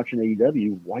 if you're watching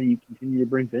AEW, why do you continue to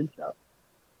bring Vince up?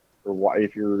 Or why,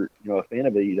 if you're, a fan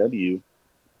of AEW,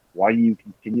 why do you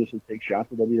continuously take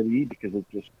shots at WWE? Because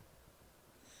it's just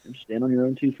stand on your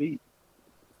own 2 feet.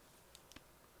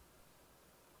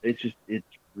 It's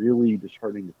really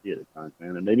disheartening to see it at times,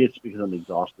 man. And maybe it's because I'm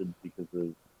exhausted because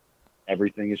of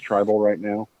everything is tribal right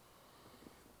now.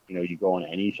 You go on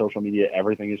any social media,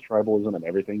 everything is tribalism and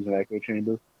everything's an echo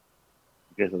chamber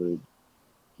because of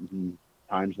the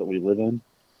times that we live in.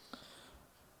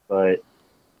 But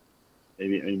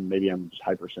maybe I'm just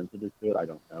hypersensitive to it. I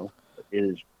don't know. But it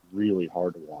is really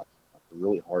hard to watch. It's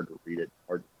really hard to read it.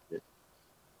 Hard to get.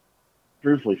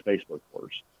 Truthfully, Facebook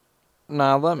worse.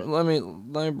 Now, let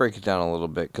me break it down a little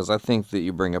bit, because I think that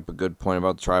you bring up a good point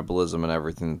about tribalism and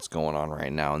everything that's going on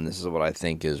right now, and this is what I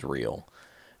think is real.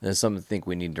 And something I think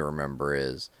we need to remember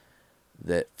is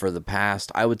that for the past,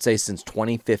 I would say since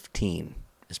 2015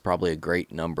 is probably a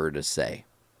great number to say,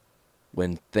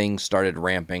 when things started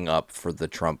ramping up for the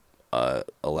Trump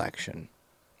election.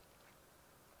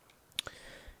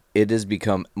 It has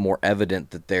become more evident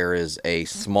that there is a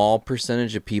small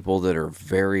percentage of people that are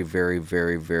very, very,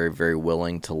 very, very, very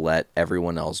willing to let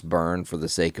everyone else burn for the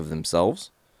sake of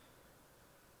themselves.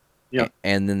 Yeah.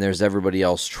 And then there's everybody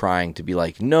else trying to be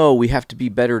like, no, we have to be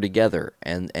better together.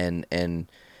 And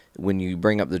when you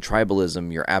bring up the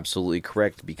tribalism, you're absolutely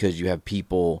correct, because you have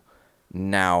people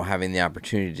now having the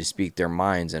opportunity to speak their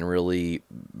minds and really,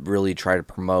 really try to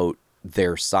promote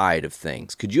their side of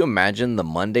things. Could you imagine the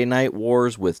Monday Night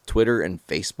Wars with Twitter and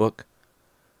Facebook?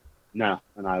 No,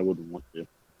 and I wouldn't want to.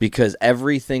 Because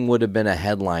everything would have been a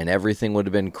headline. Everything would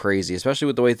have been crazy, especially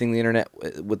with the way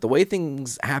with the way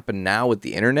things happen now with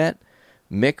the internet.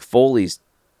 Mick Foley's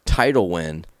title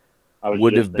win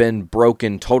would have been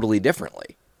broken totally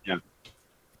differently. Yeah,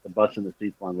 the bus in the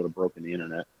seats line would have broken the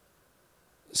internet.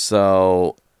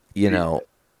 So,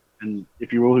 and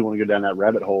if you really want to go down that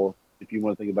rabbit hole, if you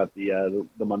want to think about the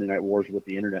Monday Night Wars with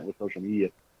the internet, with social media,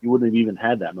 you wouldn't have even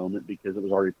had that moment because it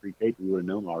was already pre-taped. We would have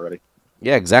known already.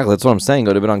 Yeah, exactly. That's what I'm saying. It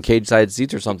would have been on Cage Side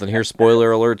Seats or something. Here's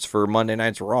spoiler alerts for Monday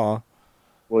Night's Raw.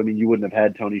 Well, I mean, you wouldn't have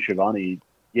had Tony Schiavone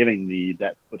giving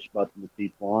that push button in the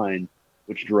seats line,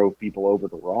 which drove people over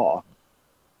to Raw.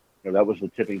 That was the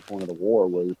tipping point of the war,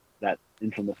 was that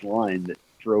infamous line that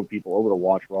drove people over to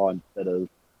watch Raw instead of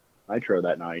Nitro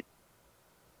that night.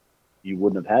 You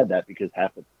wouldn't have had that because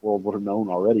half the world would have known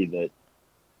already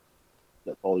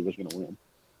that Foley was going to win.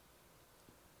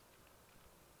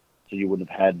 So you wouldn't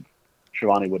have had,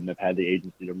 Schiavone wouldn't have had the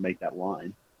agency to make that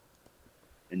line.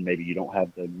 And maybe you don't have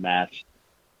the mass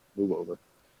move over.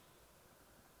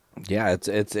 Yeah,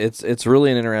 it's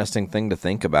really an interesting thing to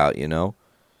think about,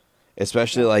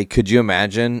 Especially, could you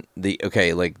imagine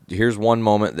here's one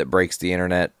moment that breaks the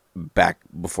internet back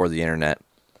before the internet.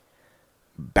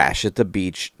 Bash at the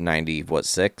Beach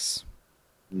 96?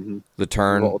 Mm-hmm. The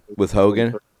turn with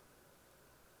Hogan?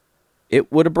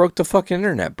 It would have broke the fucking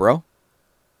internet, bro.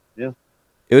 Yeah.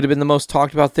 It would have been the most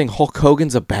talked about thing. Hulk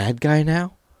Hogan's a bad guy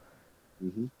now?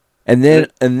 Mm-hmm. And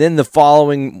then the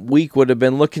following week would have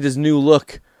been, look at his new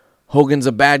look. Hogan's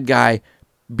a bad guy.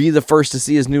 Be the first to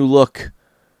see his new look.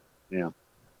 Yeah.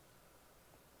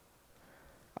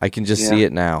 I can just see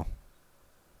it now.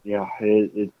 Yeah,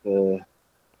 it's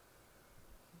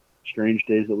strange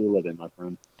days that we live in, my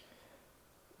friend.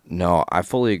 No, I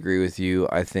fully agree with you.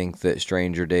 I think that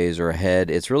stranger days are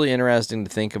ahead. It's really interesting to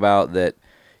think about that,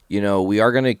 we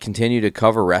are going to continue to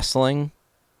cover wrestling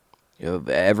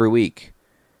every week.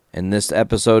 And this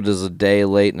episode is a day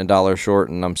late and $1 short,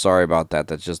 and I'm sorry about that.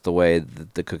 That's just the way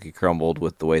that the cookie crumbled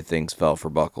with the way things fell for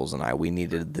Buckles and I. We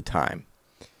needed the time.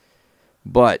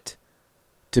 But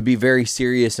to be very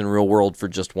serious in real world for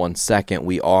just 1 second,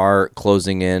 we are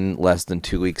closing in less than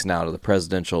 2 weeks now to the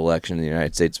presidential election in the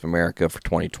United States of America for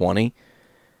 2020.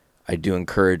 I do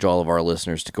encourage all of our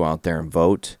listeners to go out there and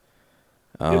vote.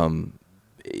 I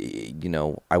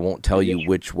won't tell you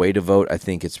which way to vote. I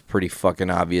think it's pretty fucking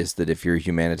obvious that if you're a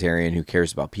humanitarian who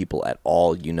cares about people at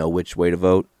all, you know which way to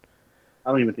vote.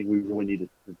 I don't even think we really need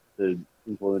to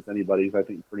influence anybody. I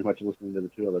think pretty much listening to the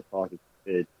two of us talk,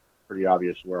 it's pretty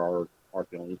obvious where our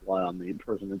feelings lie on the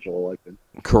presidential election.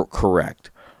 Correct.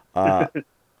 But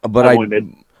I only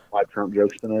made 5 Trump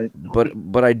jokes tonight.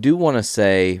 But I do want to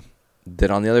say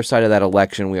that on the other side of that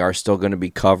election, we are still going to be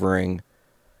covering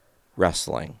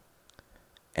wrestling.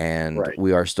 And Right.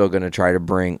 we are still going to try to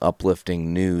bring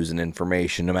uplifting news and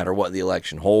information no matter what the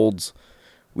election holds.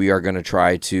 We are going to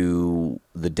try to,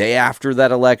 the day after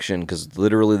that election, because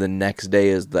literally the next day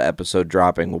is the episode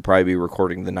dropping, we'll probably be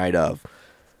recording the night of.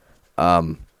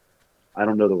 I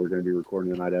don't know that we're going to be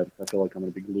recording the night after. I feel like I'm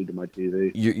going to be glued to my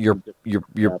TV.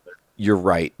 You're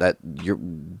right. That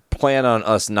you plan on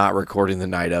us not recording the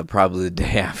night of, probably the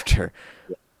day after.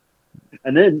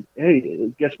 And then,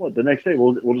 hey, guess what? The next day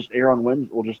we'll just air on Wednesday.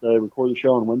 We'll just record the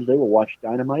show on Wednesday. We'll watch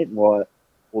Dynamite, and we'll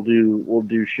do a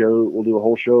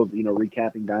whole show of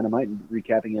recapping Dynamite and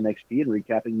recapping NXT and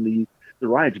recapping the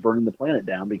riots burning the planet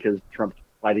down because Trump's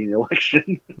fighting the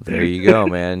election. There you go,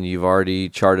 man. You've already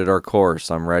charted our course.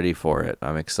 I'm ready for it.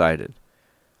 I'm excited.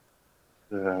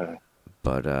 I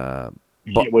But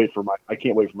can't wait for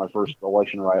my first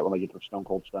election riot when I get to Stone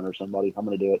Cold Stunner somebody. I'm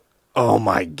going to do it. oh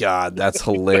my God, that's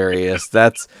hilarious.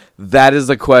 That is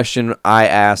a question I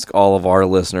ask all of our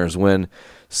listeners when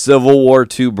Civil War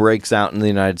II breaks out in the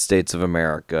United States of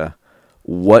America.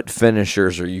 What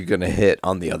finishers are you going to hit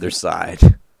on the other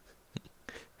side?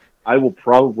 I'll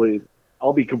probably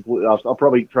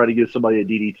try to give somebody a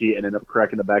DDT and end up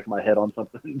cracking the back of my head on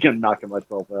something and knocking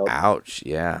myself out. Ouch,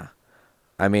 yeah.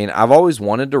 I mean, I've always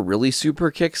wanted to really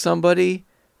super kick somebody,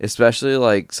 especially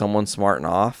like someone smarting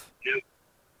off.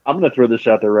 I'm going to throw this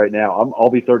out there right now. I'll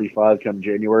be 35 come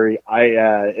January.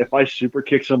 If I super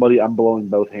kick somebody, I'm blowing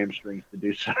both hamstrings to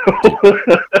do so.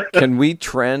 Can we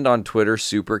trend on Twitter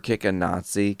super kick a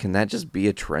Nazi? Can that just be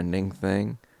a trending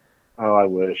thing? Oh, I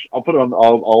wish. I'll put it on.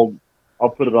 I'll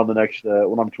put it on the next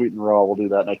when I'm tweeting Raw. We'll do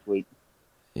that next week.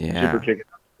 Yeah. Super kick.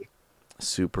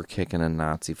 Super kicking a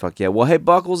Nazi. Fuck yeah. Well, hey,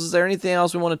 Buckles, is there anything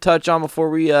else we want to touch on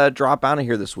before we drop out of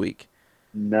here this week?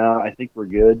 No, I think we're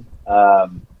good.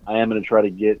 I am going to try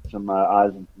to get some eyes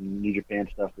on some New Japan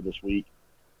stuff for this week.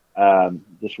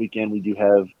 This weekend we do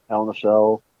have Hell in a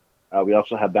Cell. We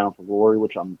also have Bound for Glory,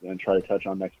 which I'm going to try to touch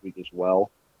on next week as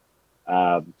well.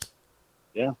 Wrestling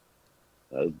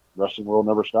world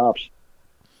never stops.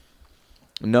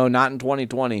 No, not in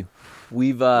 2020.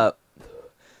 We've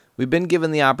been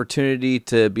given the opportunity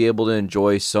to be able to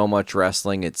enjoy so much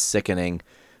wrestling. It's sickening.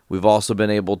 We've also been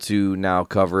able to now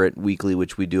cover it weekly,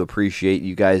 which we do appreciate.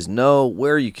 You guys know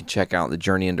where you can check out the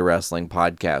Journey into Wrestling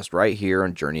podcast right here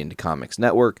on Journey into Comics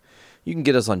Network. You can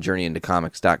get us on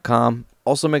journeyintocomics.com.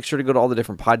 Also, make sure to go to all the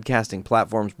different podcasting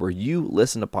platforms where you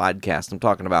listen to podcasts. I'm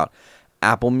talking about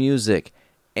Apple Music,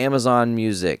 Amazon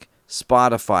Music,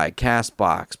 Spotify,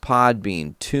 CastBox,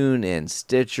 Podbean, TuneIn,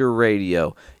 Stitcher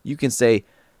Radio. You can say,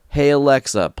 "Hey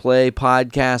Alexa, play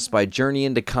podcasts by Journey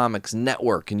into Comics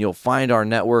Network," and you'll find our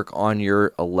network on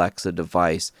your Alexa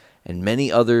device. And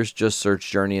many others. Just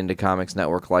search Journey into Comics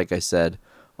Network, like I said,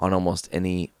 on almost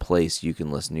any place you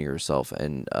can listen to yourself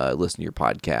and listen to your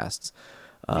podcasts.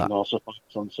 You can also find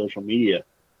us on social media.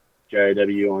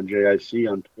 JIW on JIC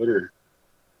on Twitter.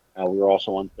 We're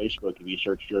also on Facebook if you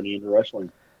search Journey into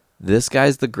Wrestling. This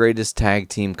guy's the greatest tag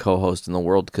team co-host in the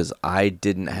world because I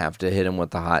didn't have to hit him with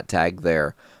the hot tag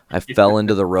there. I fell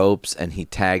into the ropes, and he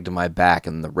tagged my back,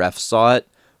 and the ref saw it,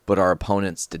 but our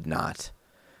opponents did not.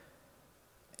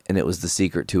 And it was the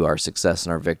secret to our success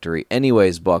and our victory.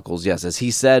 Anyways, Buckles, yes, as he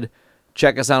said,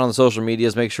 check us out on the social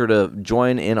medias. Make sure to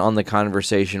join in on the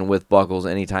conversation with Buckles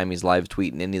anytime he's live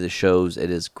tweeting any of the shows.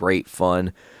 It is great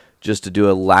fun. Just to do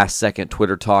a last-second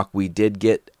Twitter talk, we did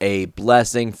get a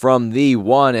blessing from the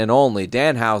one and only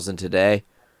Danhausen today.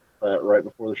 Right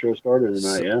before the show started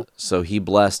tonight, yeah. So he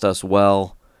blessed us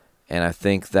well. And I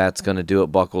think that's going to do it,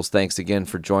 Buckles. Thanks again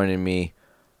for joining me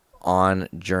on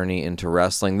Journey into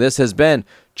Wrestling. This has been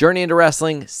Journey into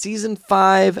Wrestling, Season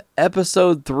 5,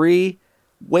 Episode 3.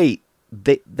 Wait,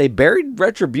 they buried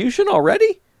Retribution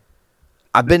already?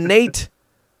 I've been Nate.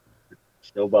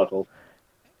 Still Buckles.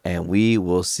 And we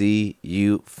will see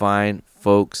you fine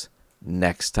folks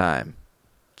next time.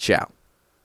 Ciao.